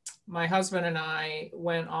 my husband and I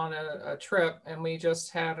went on a trip, and we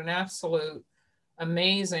just had an absolute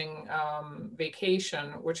amazing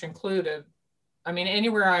vacation, which included, I mean,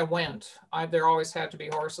 anywhere I went, there always had to be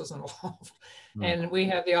horses involved. And we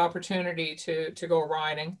had the opportunity to go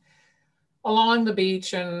riding along the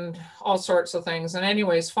beach and all sorts of things. And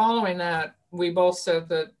anyways, following that, we both said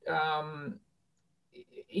that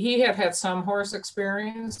he had some horse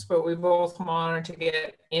experience, but we both wanted to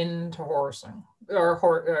get into horsing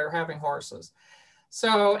or having horses.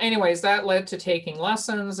 So anyways, that led to taking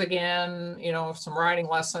lessons again, you know, some riding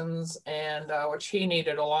lessons, and which he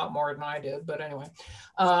needed a lot more than I did. But anyway,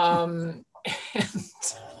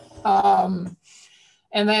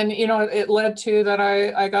 and then, you know, it led to that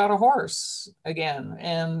I got a horse again.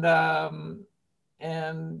 And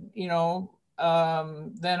you know,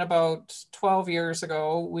 then about 12 years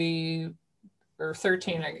ago, or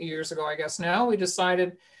 13 years ago, I guess now, we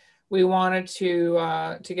decided we wanted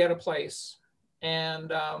to get a place.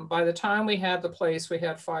 And by the time we had the place, we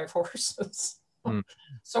had 5 horses.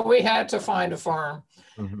 So we had to find a farm.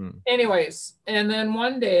 Anyways, and then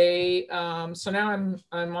one day, so now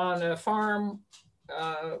I'm on a farm,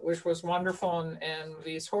 which was wonderful, and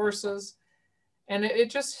these horses. And it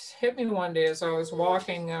just hit me one day as I was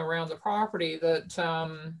walking around the property that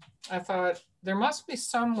I thought there must be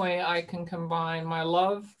some way I can combine my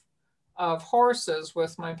love of horses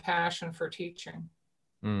with my passion for teaching.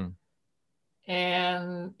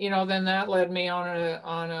 And, you know, then that led me on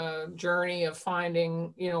a journey of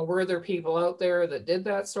finding, you know, were there people out there that did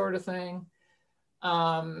that sort of thing?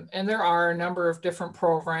 And there are a number of different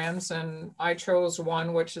programs, and I chose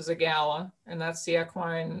one, which is a GALA, and that's the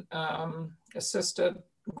Equine Assisted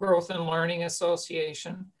Growth and Learning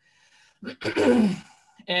Association.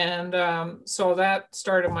 And so that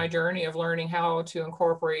started my journey of learning how to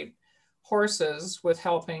incorporate horses with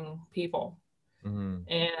helping people.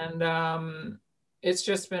 And it's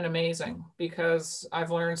just been amazing because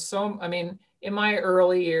I've learned I mean, in my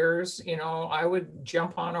early years, you know, I would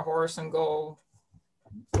jump on a horse and go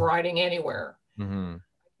riding anywhere. I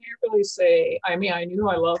can't really say, I mean, I knew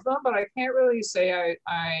I loved them, but I can't really say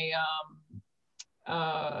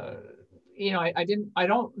you know, I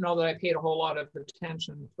don't know that I paid a whole lot of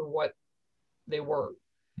attention to what they were.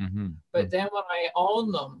 But then when I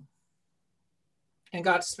owned them and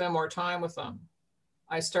got to spend more time with them,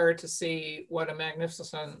 I started to see what a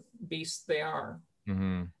magnificent beast they are.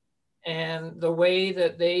 And the way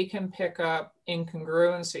that they can pick up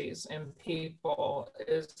incongruencies in people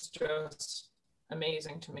is just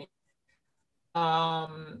amazing to me.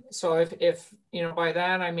 So if you know, by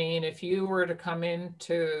that I mean, if you were to come in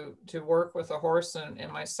to work with a horse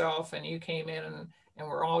and myself, and you came in and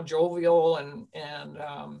we're all jovial and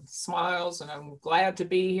smiles, and I'm glad to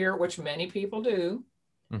be here, which many people do.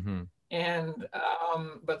 And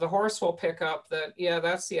but the horse will pick up that, yeah,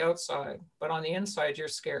 that's the outside, but on the inside you're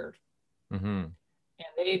scared. And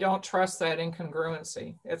they don't trust that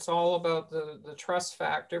incongruency. It's all about the trust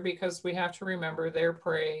factor, because we have to remember they're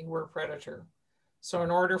prey, we're predator. So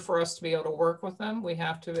in order for us to be able to work with them, we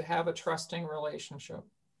have to have a trusting relationship.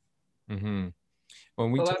 When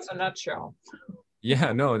so that's a nutshell.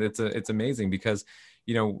 Yeah, no, it's amazing because,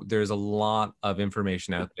 you know, there's a lot of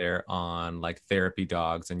information out there on like therapy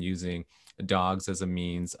dogs and using dogs as a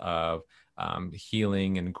means of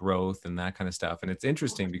healing and growth and that kind of stuff. And it's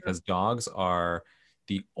interesting because dogs are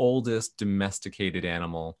the oldest domesticated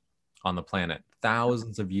animal on the planet.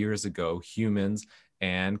 Thousands of years ago, humans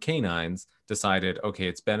and canines decided, okay,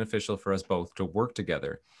 it's beneficial for us both to work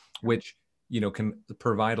together, which, you know, can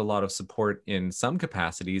provide a lot of support in some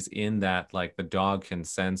capacities, in that like the dog can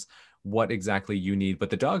sense what exactly you need, but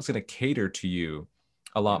the dog's going to cater to you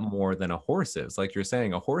a lot more than a horse is. Like you're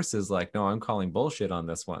saying, a horse is like, no, I'm calling bullshit on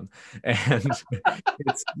this one. And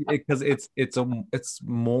because it's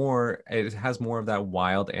more, it has more of that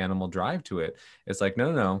wild animal drive to it. It's like,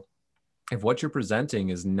 no, if what you're presenting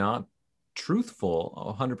is not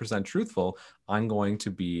truthful, 100% truthful, I'm going to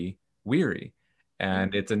be weary.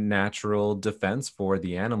 And it's a natural defense for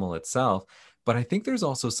the animal itself. But I think there's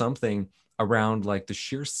also something around like the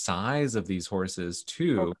sheer size of these horses Oh,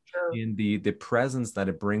 too, for sure. in the presence that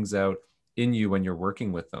it brings out in you when you're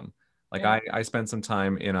working with them. Like Yeah. I spent some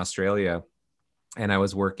time in Australia, and I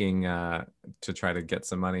was working to try to get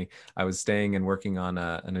some money. I was staying and working on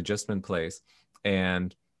an adjustment place,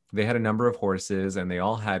 and they had a number of horses, and they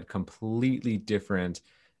all had completely different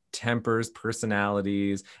tempers,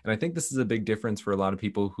 personalities. And I think this is a big difference for a lot of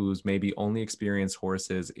people who's maybe only experienced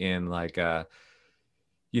horses in like a,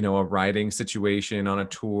 a riding situation on a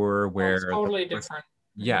tour Oh, it's where the totally horse, different.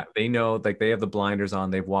 yeah, they know, like they have the blinders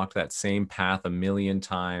on, they've walked that same path a million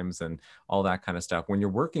times and all that kind of stuff. When you're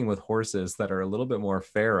working with horses that are a little bit more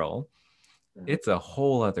feral, Mhm. it's a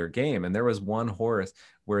whole other game. And there was one horse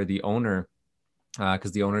where the owner,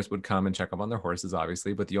 because the owners would come and check up on their horses,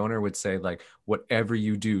 obviously, but the owner would say, like, whatever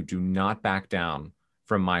you do, do not back down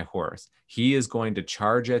from my horse. He is going to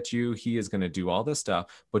charge at you. He is going to do all this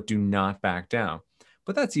stuff, but do not back down.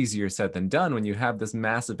 But that's easier said than done when you have this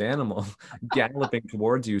massive animal galloping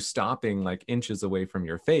towards you, stopping like inches away from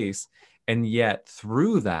your face. And yet,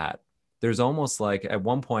 through that, there's almost like at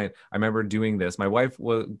one point, I remember doing this. My wife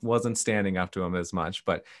wasn't standing up to him as much,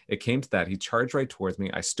 but it came to that. He charged right towards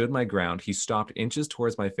me. I stood my ground. He stopped inches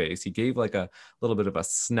towards my face. He gave like a little bit of a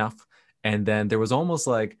snuff. And then there was almost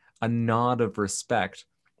like a nod of respect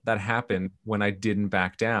that happened when I didn't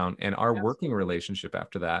back down. And our working Absolutely. relationship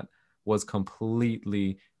after that was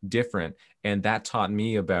completely different. And that taught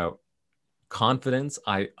me about confidence.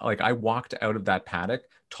 I walked out of that paddock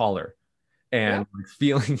taller Yeah. and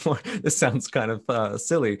feeling more, this sounds kind of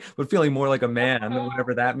silly, but feeling more like a No, man, no,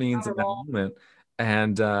 whatever that means not in at that all. moment.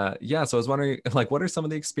 And yeah, so I was wondering, like, what are some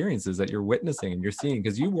of the experiences that you're witnessing and you're seeing?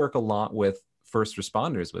 Because you work a lot with first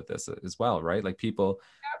responders with this as well, right? Like people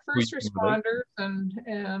Yeah, who first you can relate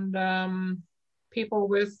responders and people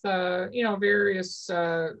with various.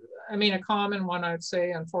 I mean, a common one I'd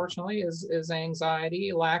say, unfortunately, is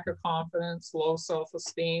anxiety, lack of confidence, low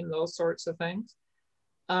self-esteem, those sorts of things.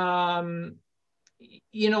 Um,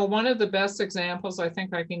 One of the best examples I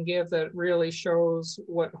think I can give that really shows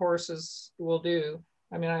what horses will do.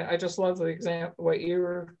 I mean, I just love the example what you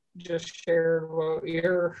were just shared about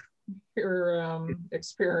your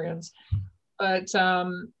experience. But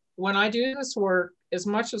when I do this work, as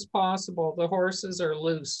much as possible, the horses are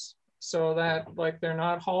loose so that like they're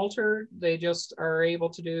not haltered. They just are able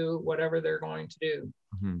to do whatever they're going to do.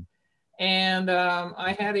 with. And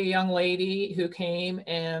I had a young lady who came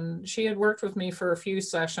and she had worked with me for a few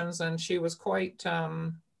sessions and she was quite,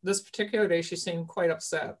 this particular day, she seemed quite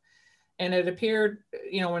upset. And it appeared,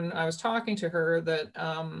 when I was talking to her that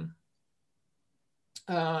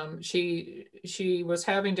she was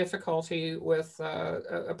having difficulty with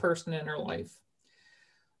a person in her life.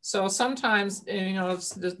 So sometimes,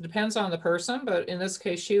 it depends on the person, but in this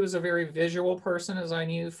case, she was a very visual person, as I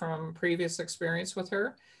knew from previous experience with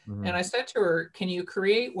her. Mhm. And I said to her, can you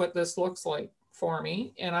create what this looks like for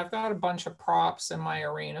me? And I've got a bunch of props in my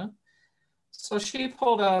arena. So she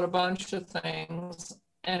pulled out a bunch of things.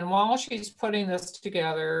 And while she's putting this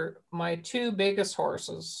together, my two biggest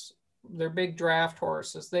horses, they're big draft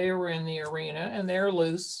horses, they were in the arena and they're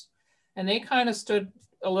loose. And they kind of stood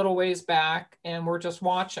a little ways back and were just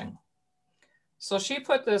watching. So she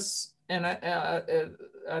put this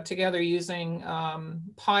together using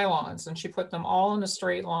pylons, and she put them all in a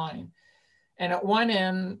straight line. And at one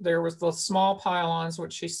end, there was the small pylons,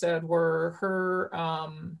 which she said were her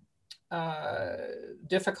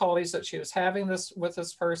difficulties that she was having this with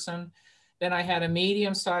this person. Then I had a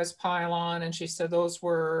medium-sized pylon, and she said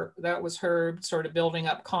that was her sort of building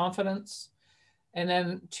up confidence. And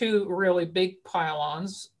then two really big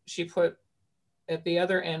pylons she put at the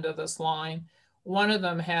other end of this line. One of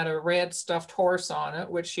them had a red stuffed horse on it,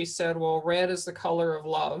 which she said, well, red is the color of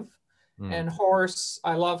love. Mm. And horse,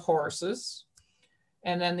 I love horses.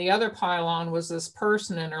 And then the other pylon was this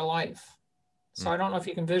person in her life. So Mm. I don't know if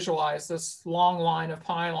you can visualize this long line of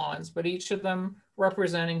pylons, but each of them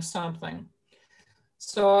representing something.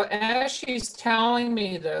 So as she's telling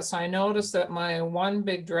me this, I notice that my one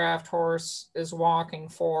big draft horse is walking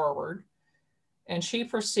forward. And she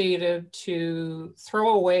proceeded to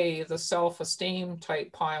throw away the self-esteem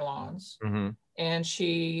type pylons. Mhm. And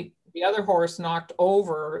the other horse knocked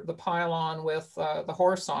over the pylon with the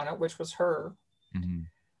horse on it, which was her. Mhm.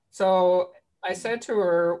 So I said to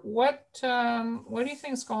her, what do you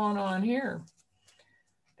think's going on here?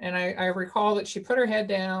 And I recall that she put her head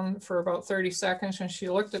down for about 30 seconds and she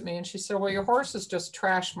looked at me and she said, well, your horse has just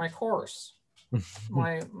trashed my course.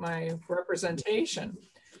 my representation.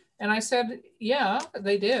 And I said, yeah,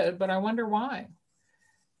 they did, but I wonder why.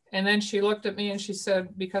 And then she looked at me and she said,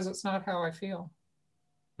 because it's not how I feel.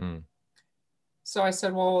 Mm. So I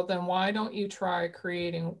said, well, then why don't you try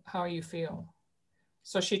creating how you feel?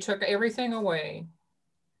 So she took everything away.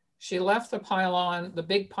 She left the pylon, the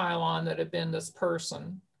big pylon that had been this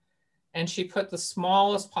person, and she put the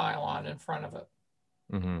smallest pylon in front of it.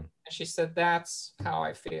 Mm-hmm. And she said, that's how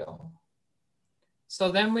I feel.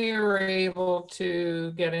 So then we were able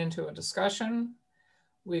to get into a discussion.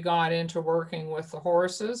 We got into working with the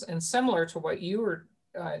horses, and similar to what you were,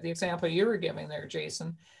 the example you were giving there,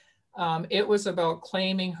 Jason, it was about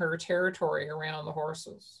claiming her territory around the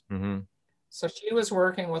horses. Mm-hmm. So she was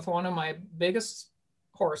working with one of my biggest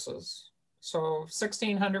horses, so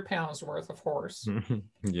 1,600 pounds worth of horse.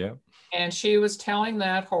 Yeah. And she was telling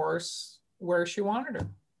that horse where she wanted her.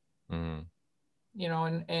 Mm-hmm. You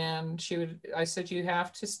know, and she would, I said, you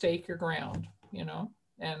have to stake your ground, you know,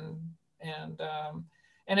 and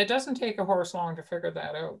it doesn't take a horse long to figure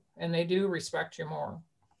that out, and they do respect you more.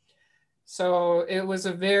 So it was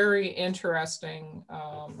a very interesting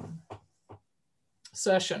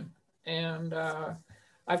session, and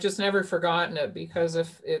I've just never forgotten it, because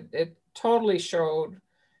if it totally showed,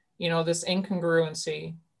 you know, this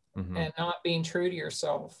incongruency and not being true to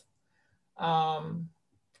yourself.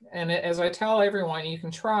 And as I tell everyone, you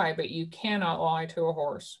can try, but you cannot lie to a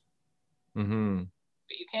horse. But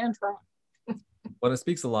you can try. Well, it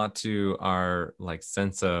speaks a lot to our like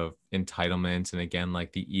sense of entitlement, and again,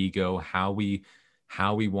 like the ego, how we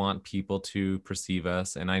want people to perceive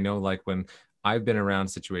us. And I know, like, when I've been around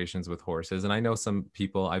situations with horses, and I know some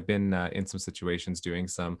people, I've been in some situations doing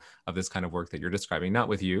some of this kind of work that you're describing, not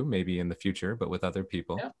with you, maybe in the future, but with other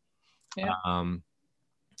people. Yeah.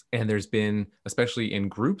 And there's been, especially in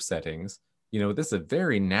group settings, you know, this is a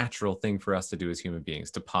very natural thing for us to do as human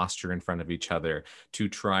beings, to posture in front of each other, to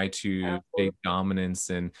try to take dominance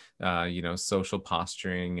and, you know, social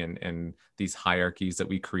posturing and these hierarchies that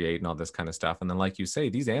we create and all this kind of stuff. And then, like you say,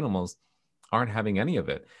 these animals aren't having any of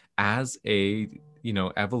it. As a, you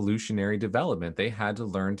know, evolutionary development, they had to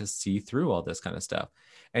learn to see through all this kind of stuff.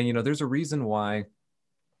 And, you know, there's a reason why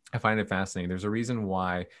I find it fascinating. There's a reason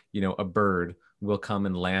why, you know, a bird will come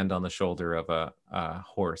and land on the shoulder of a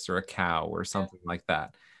horse or a cow or something like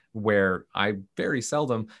that, where I very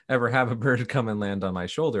seldom ever have a bird come and land on my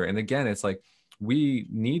shoulder. And again, it's like, we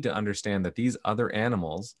need to understand that these other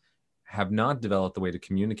animals have not developed the way to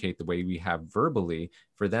communicate the way we have verbally.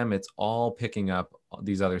 For them, it's all picking up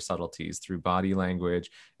these other subtleties through body language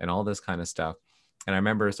and all this kind of stuff. And I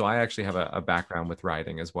remember, so I actually have a background with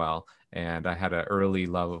riding as well. And I had an early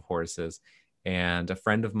love of horses. And a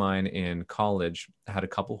friend of mine in college had a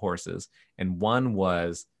couple horses, and one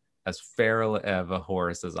was as feral of a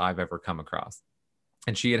horse as I've ever come across.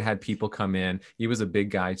 And she had people come in. He was a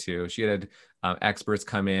big guy too. She had experts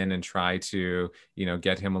come in and try to, you know,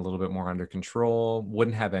 get him a little bit more under control.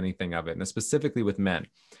 Wouldn't have anything of it. And specifically with men,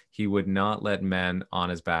 he would not let men on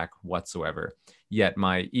his back whatsoever. Yet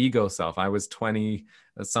my ego self, I was 20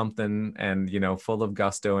 something and, you know, full of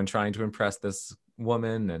gusto and trying to impress this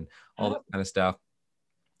woman and all that kind of stuff.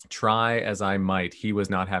 Try as I might, he was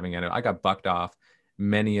not having any. I got bucked off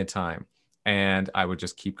many a time. And I would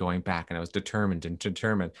just keep going back, and I was determined and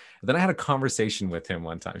determined. And then I had a conversation with him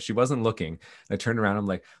one time. She wasn't looking. I turned around. I'm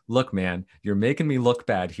like, look, man, you're making me look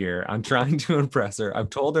bad here. I'm trying to impress her. I've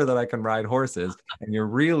told her that I can ride horses, and you're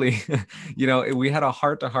really, you know, we had a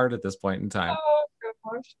heart to heart at this point in time. Oh,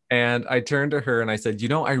 gosh. And I turned to her and I said, you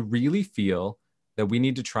know, I really feel that we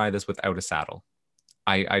need to try this without a saddle.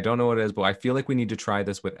 I don't know what it is, but I feel like we need to try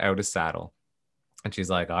this without a saddle. And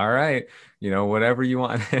she's like, all right, you know, whatever you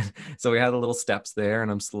want. So we had the little steps there,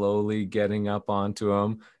 and I'm slowly getting up onto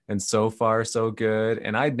him. And so far, so good.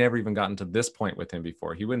 And I'd never even gotten to this point with him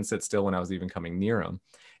before. He wouldn't sit still when I was even coming near him.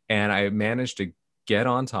 And I managed to get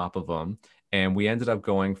on top of him. And we ended up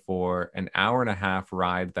going for an hour and a half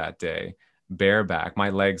ride that day, bareback. My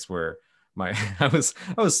legs were, I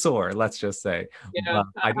was sore, let's just say. Yeah,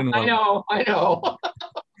 I didn't I know.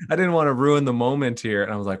 I didn't want to ruin the moment here.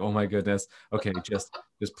 And I was like, oh my goodness. Okay, just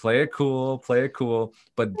play it cool, play it cool.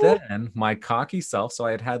 But then my cocky self, so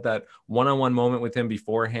I had that one-on-one moment with him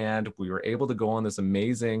beforehand. We were able to go on this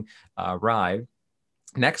amazing ride.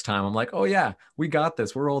 Next time, I'm like, oh yeah, we got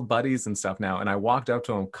this. We're old buddies and stuff now. And I walked up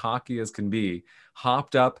to him, cocky as can be,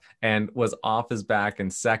 hopped up and was off his back in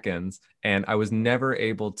seconds. And I was never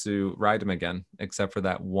able to ride him again, except for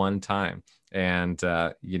that one time. And,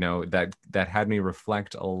 you know, that had me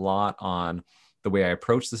reflect a lot on the way I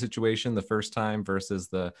approached the situation the first time versus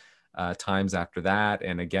the times after that.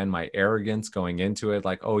 And again, my arrogance going into it,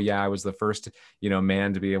 like, oh yeah, I was the first,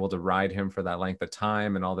 man to be able to ride him for that length of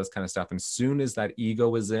time and all this kind of stuff. And as soon as that ego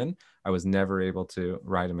was in, I was never able to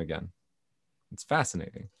ride him again. It's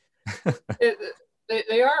fascinating.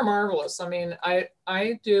 They are marvelous. I mean,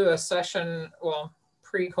 I do a session, well,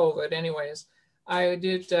 pre-COVID anyways, I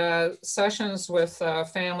did sessions with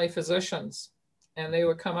family physicians, and they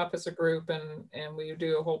would come up as a group, and we would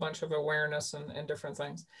do a whole bunch of awareness and different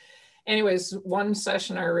things. Anyways, one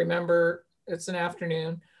session I remember, it's an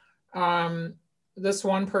afternoon, this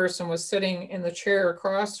one person was sitting in the chair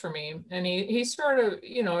across from me, and he sort of,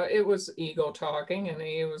 it was ego talking, and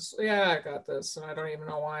he was, yeah, I got this, and I don't even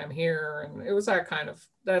know why I'm here. And it was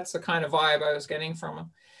that's the kind of vibe I was getting from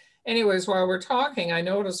him. Anyways, while we're talking, I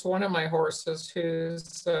noticed one of my horses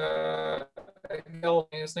who's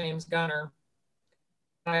his name's Gunner.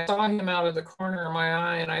 And I saw him out of the corner of my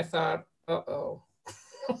eye, and I thought, uh-oh.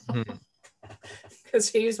 Because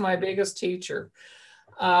he's my biggest teacher.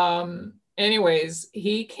 Anyways,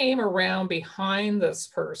 he came around behind this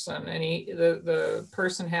person, and the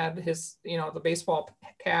person had his, the baseball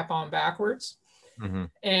cap on backwards. Mm-hmm.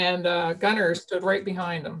 And Gunner stood right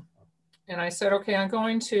behind him. And I said, okay, I'm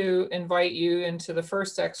going to invite you into the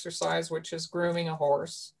first exercise, which is grooming a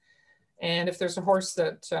horse. And if there's a horse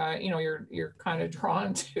that, you're kind of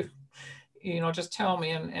drawn to, just tell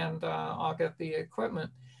me, and I'll get the equipment.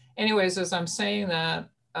 Anyways, as I'm saying that,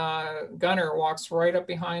 Gunner walks right up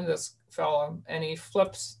behind this fellow, and he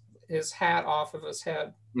flips his hat off of his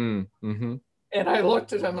head. Mm-hmm. And I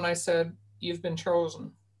looked at him and I said, you've been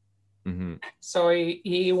chosen. Mm-hmm. So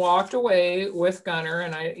he walked away with Gunner,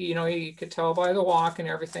 and you could tell by the walk and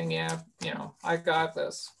everything, yeah, I got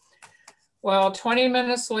this. Well, 20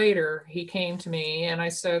 minutes later, he came to me, and I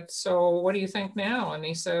said, so what do you think now? And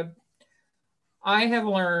he said, I have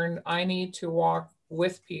learned I need to walk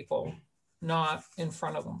with people, not in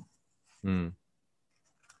front of them. Mm.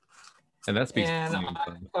 And that speaks. And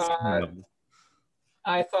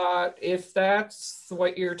I thought, if that's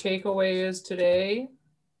what your takeaway is today,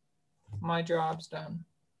 my job's done.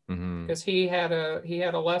 Because he had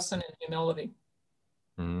a lesson in humility.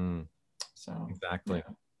 So exactly.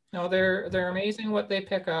 Yeah. No, they're amazing what they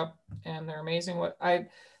pick up, and they're amazing what I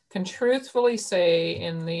can truthfully say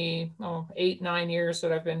in the 8-9 years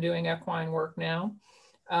that I've been doing equine work now.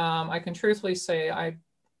 I can truthfully say I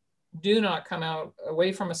do not come out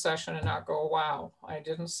away from a session and not go, wow, I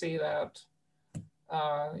didn't see that,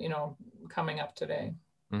 coming up today.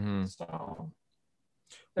 Mm-hmm. So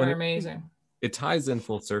they're amazing. It ties in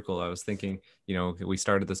full circle. I was thinking, we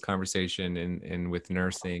started this conversation in with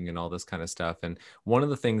nursing and all this kind of stuff. And one of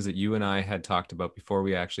the things that you and I had talked about before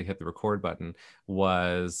we actually hit the record button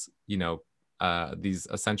was, these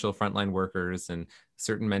essential frontline workers and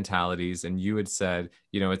certain mentalities. And you had said,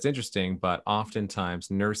 it's interesting, but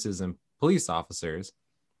oftentimes nurses and police officers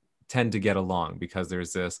tend to get along because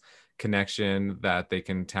there's this connection that they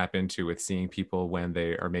can tap into with seeing people when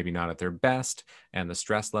they are maybe not at their best, and the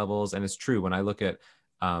stress levels. And it's true, when I look at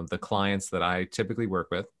the clients that I typically work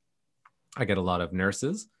with, I get a lot of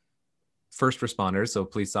nurses, first responders, so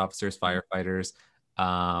police officers, firefighters,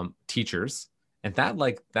 teachers. And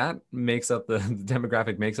that makes up the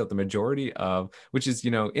demographic, makes up the majority of, which is,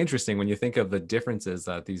 interesting when you think of the differences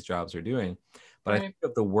that these jobs are doing. But I think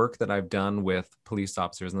of the work that I've done with police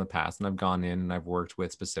officers in the past, and I've gone in and I've worked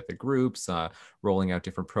with specific groups, rolling out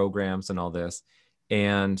different programs and all this.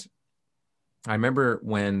 And I remember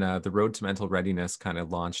when the Road to Mental Readiness kind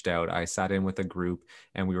of launched out, I sat in with a group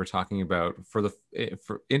and we were talking about,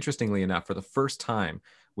 interestingly enough, for the first time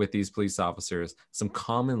with these police officers, some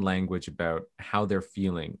common language about how they're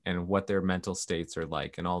feeling and what their mental states are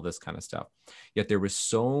like and all this kind of stuff. Yet there was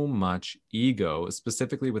so much ego,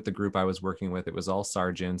 specifically with the group I was working with. It was all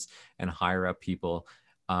sergeants and higher up people,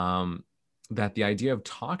 that the idea of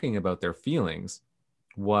talking about their feelings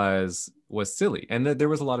was silly. And there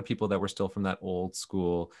was a lot of people that were still from that old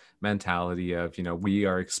school mentality of, we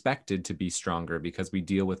are expected to be stronger because we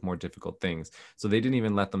deal with more difficult things. So they didn't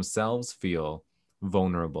even let themselves feel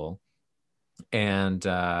vulnerable. And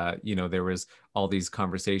there was all these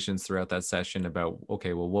conversations throughout that session about,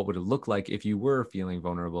 okay, well, what would it look like if you were feeling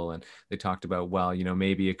vulnerable? And they talked about, well,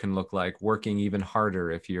 maybe it can look like working even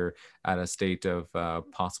harder if you're at a state of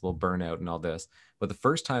possible burnout and all this. But the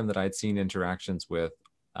first time that I'd seen interactions with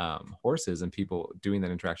horses and people doing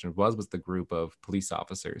that interaction was with the group of police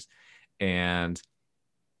officers. And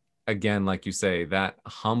again, like you say, that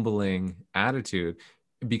humbling attitude,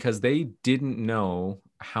 because they didn't know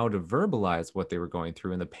how to verbalize what they were going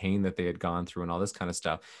through and the pain that they had gone through and all this kind of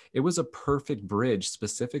stuff. It was a perfect bridge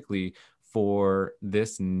specifically for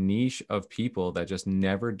this niche of people that just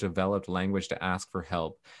never developed language to ask for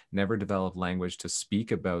help, never developed language to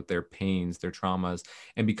speak about their pains, their traumas.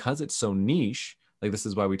 And because it's so niche, like this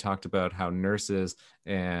is why we talked about how nurses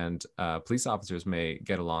and police officers may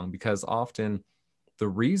get along, because often the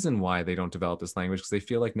reason why they don't develop this language is because they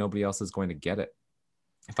feel like nobody else is going to get it.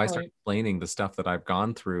 If I start explaining the stuff that I've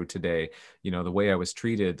gone through today, the way I was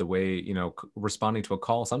treated, the way, responding to a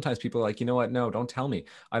call, sometimes people are like, you know what? No, don't tell me.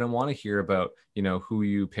 I don't want to hear about, who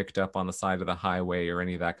you picked up on the side of the highway or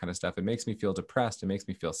any of that kind of stuff. It makes me feel depressed. It makes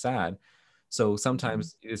me feel sad. So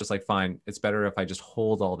sometimes it's just like, fine, it's better if I just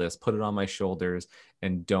hold all this, put it on my shoulders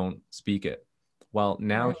and don't speak it. Well,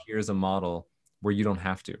 now here's a model where you don't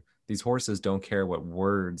have to. These horses don't care what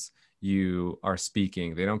words you are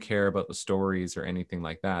speaking. They don't care about the stories or anything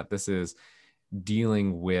like that. This is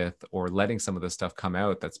dealing with or letting some of the stuff come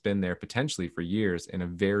out that's been there potentially for years in a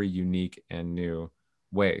very unique and new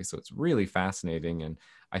way. So it's really fascinating. And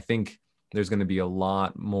I think there's going to be a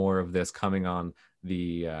lot more of this coming on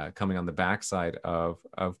the backside of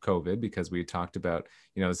COVID, because we talked about,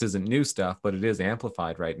 this isn't new stuff, but it is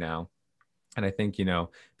amplified right now. And I think,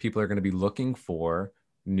 people are going to be looking for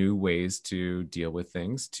new ways to deal with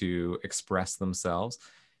things, to express themselves.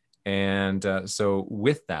 And so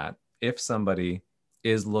with that, if somebody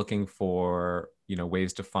is looking for,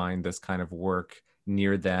 ways to find this kind of work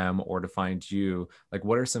near them or to find you, like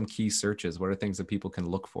what are some key searches? What are things that people can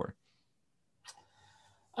look for?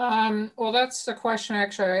 Well, that's the question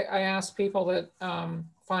actually I ask people that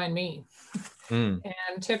find me. And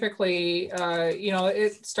typically,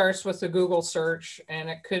 it starts with the Google search, and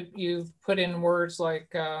you put in words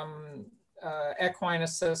like equine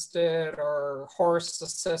assisted or horse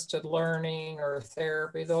assisted learning or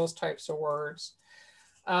therapy, those types of words.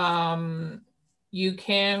 You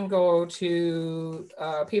can go to,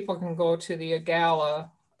 people can go to the Agala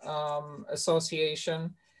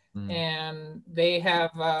Association, and they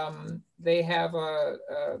have on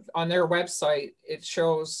their website, it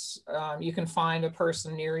shows you can find a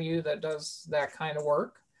person near you that does that kind of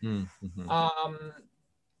work.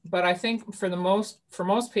 But I think for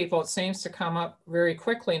most people, it seems to come up very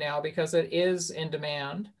quickly now because it is in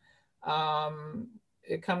demand.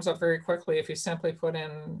 It comes up very quickly if you simply put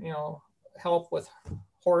in, help with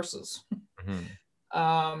horses.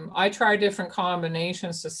 I try different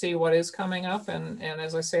combinations to see what is coming up. And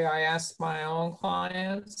as I say, I ask my own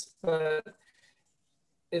clients, but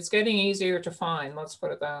it's getting easier to find, let's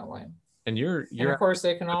put it that way. And and of course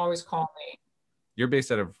they can always call me. You're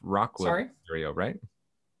based out of Rockwood area, right?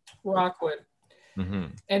 Rockwood.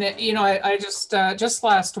 And I just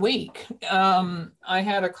last week, I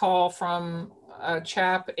had a call from a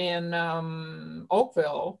chap in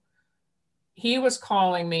Oakville. He was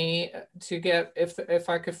calling me to get if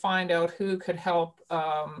I could find out who could help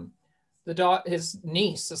his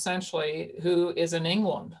niece, essentially, who is in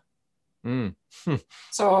England.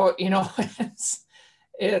 So it's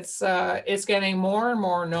getting more and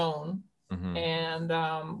more known,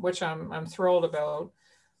 and which I'm thrilled about.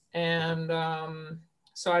 And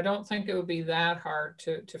so I don't think it would be that hard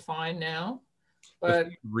to find now. But what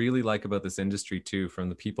I really like about this industry too, from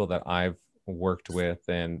the people that I've worked with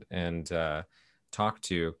and talked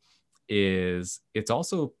to, is it's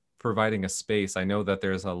also providing a space. I know that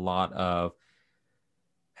there's a lot of,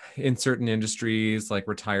 in certain industries, like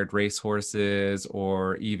retired racehorses,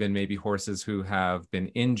 or even maybe horses who have been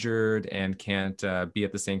injured and can't be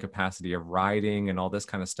at the same capacity of riding and all this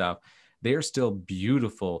kind of stuff. They are still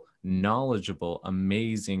beautiful, knowledgeable,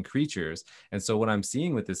 amazing creatures. And so what I'm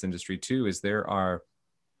seeing with this industry too is there are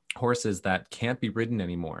horses that can't be ridden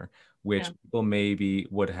anymore, which people maybe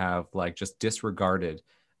would have like just disregarded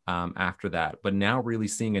after that. But now really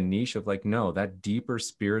seeing a niche of like, no, that deeper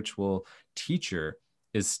spiritual teacher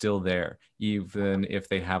is still there, even if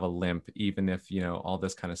they have a limp, even if, all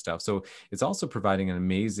this kind of stuff. So it's also providing an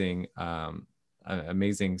amazing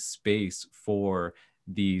space for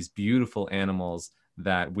these beautiful animals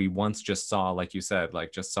that we once just saw, like you said,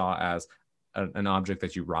 like just saw as an object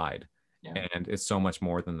that you ride. And it's so much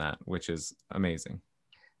more than that, which is amazing.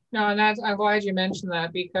 No, and I'm glad you mentioned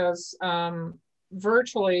that, because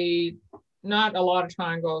virtually not a lot of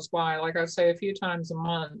time goes by. Like I say, a few times a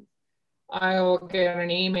month, I'll get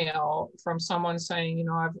an email from someone saying,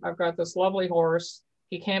 I've got this lovely horse.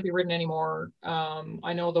 He can't be ridden anymore.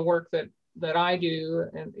 I know the work that I do,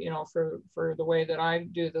 and for the way that I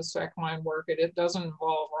do this equine work, it doesn't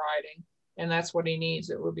involve riding, and that's what he needs.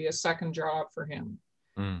 It would be a second job for him.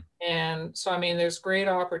 And so, there's great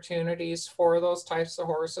opportunities for those types of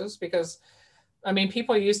horses, because I mean,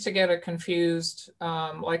 people used to get it confused,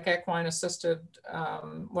 like equine assisted.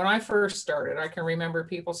 When I first started, I can remember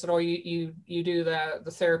people said, "Oh, you do the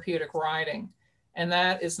therapeutic riding," and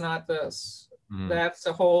that is not this. That's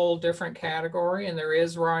a whole different category, and there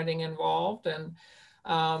is riding involved. And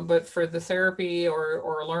but for the therapy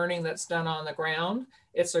or learning that's done on the ground,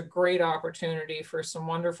 it's a great opportunity for some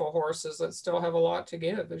wonderful horses that still have a lot to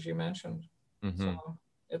give, as you mentioned. So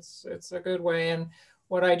it's a good way. And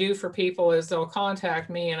what I do for people is they'll contact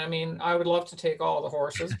me, and I mean, I would love to take all the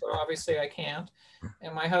horses, but obviously I can't.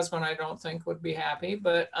 And my husband, I don't think, would be happy,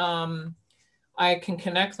 but I can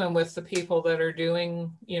connect them with the people that are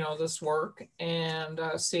doing, this work, and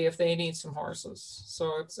see if they need some horses.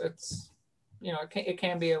 So it's it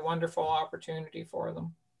can be a wonderful opportunity for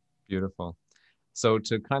them. Beautiful. So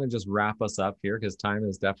to kind of just wrap us up here, because time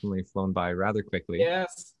has definitely flown by rather quickly.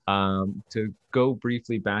 Yes. To go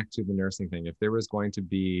briefly back to the nursing thing, if there was going to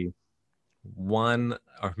be one,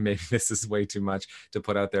 or maybe this is way too much to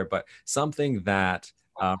put out there, but something that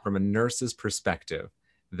from a nurse's perspective,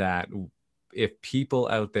 that if people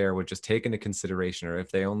out there would just take into consideration, or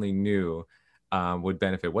if they only knew, would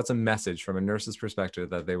benefit, what's a message from a nurse's perspective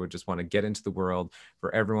that they would just want to get into the world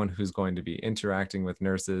for everyone who's going to be interacting with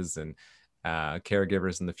nurses and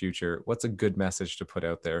caregivers in the future? What's a good message to put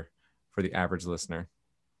out there for the average listener?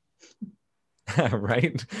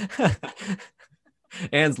 Right?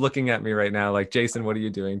 Anne's looking at me right now like, Jason, what are you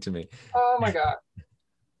doing to me? Oh my God.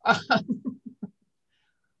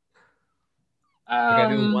 I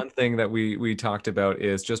know one thing that we talked about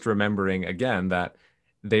is just remembering again that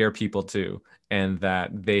they are people too, and that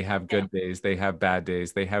they have good days, they have bad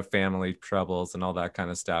days, they have family troubles and all that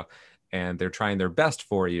kind of stuff, and they're trying their best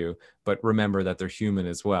for you, but remember that they're human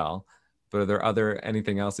as well. But are there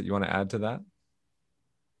anything else that you want to add to that?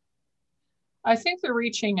 I think they're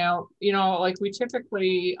reaching out, like we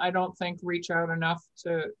typically, I don't think, reach out enough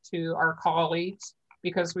to our colleagues,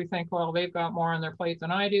 because we think, well, they've got more on their plate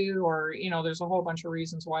than I do, or, there's a whole bunch of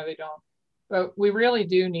reasons why they don't. But we really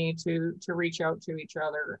do need to reach out to each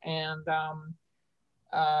other, and,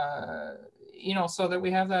 so that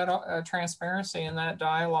we have that transparency and that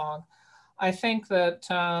dialogue. I think that,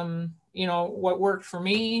 what worked for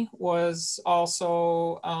me was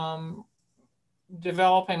also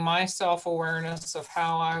developing my self-awareness of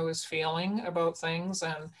how I was feeling about things.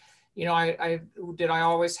 And, I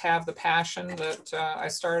always have the passion that I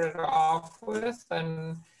started off with,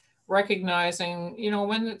 and recognizing,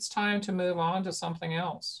 when it's time to move on to something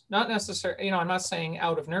else. Not necessarily, I'm not saying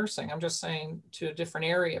out of nursing, I'm just saying to a different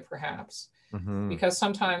area perhaps. Because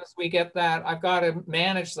sometimes we get that, I've got to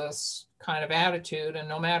manage this kind of attitude, and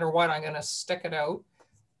no matter what, I'm going to stick it out.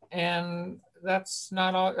 And that's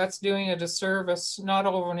not all, that's doing a disservice, not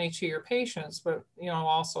only to your patients, but,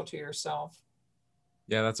 also to yourself.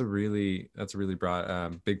 Yeah, that's a really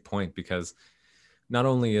broad, big point, because not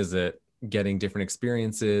only is it getting different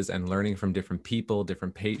experiences and learning from different people,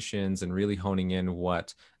 different patients, and really honing in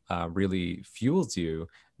what really fuels you,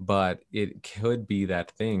 but it could be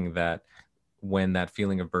that thing that when that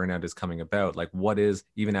feeling of burnout is coming about, like what is,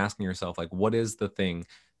 even asking yourself, like, what is the thing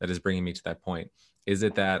that is bringing me to that point? Is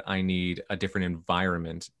it that I need a different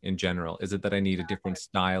environment in general? Is it that I need a different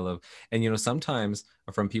style of, and, sometimes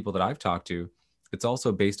from people that I've talked to, it's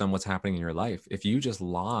also based on what's happening in your life. If you just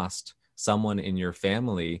lost someone in your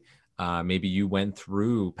family, maybe you went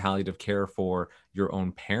through palliative care for your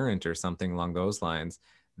own parent or something along those lines,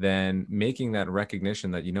 then making that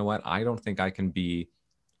recognition that, what, I don't think I can be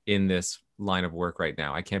in this line of work right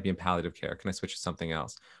now. I can't be in palliative care. Can I switch to something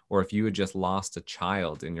else? Or if you had just lost a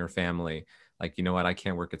child in your family, like, what, I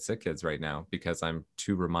can't work at Sick Kids right now because I'm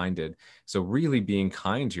too reminded. So really being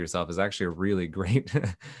kind to yourself is actually a really great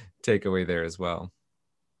takeaway there as well.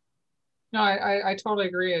 No, I totally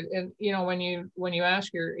agree. And, when you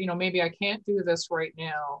ask maybe I can't do this right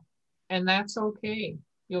now, and that's okay.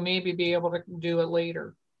 You'll maybe be able to do it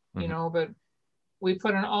later, but we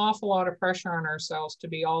put an awful lot of pressure on ourselves to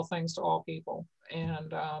be all things to all people.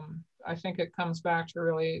 And I think it comes back to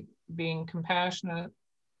really being compassionate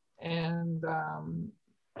and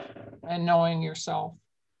knowing yourself.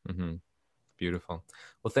 Beautiful.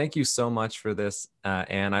 Well, thank you so much for this.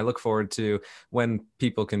 And I look forward to when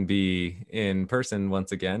people can be in person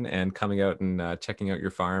once again and coming out and checking out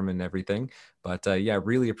your farm and everything. But yeah,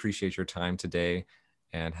 really appreciate your time today,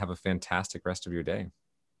 and have a fantastic rest of your day.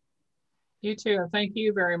 You too. Thank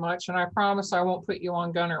you very much. And I promise I won't put you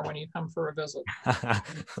on Gunner when you come for a visit.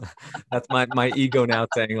 That's my ego now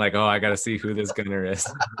saying like, oh, I got to see who this Gunner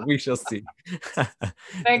is. We shall see.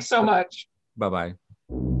 Thanks so much. Bye-bye.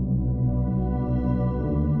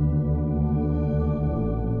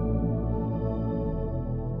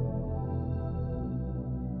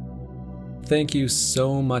 thank you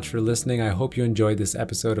so much for listening. I hope you enjoyed this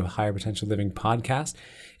episode of Higher Potential Living podcast.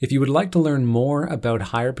 If you would like to learn more about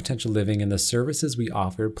Higher Potential Living and the services we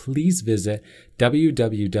offer, please visit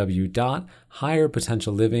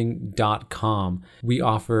www.higherpotentialliving.com. We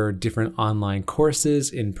offer different online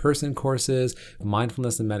courses, in-person courses,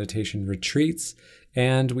 mindfulness and meditation retreats,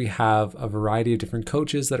 and we have a variety of different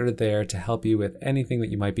coaches that are there to help you with anything that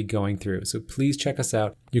you might be going through. So please check us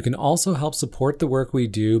out. You can also help support the work we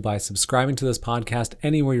do by subscribing to this podcast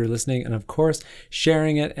anywhere you're listening, and of course,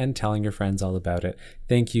 sharing it and telling your friends all about it.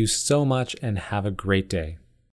 Thank you so much and have a great day.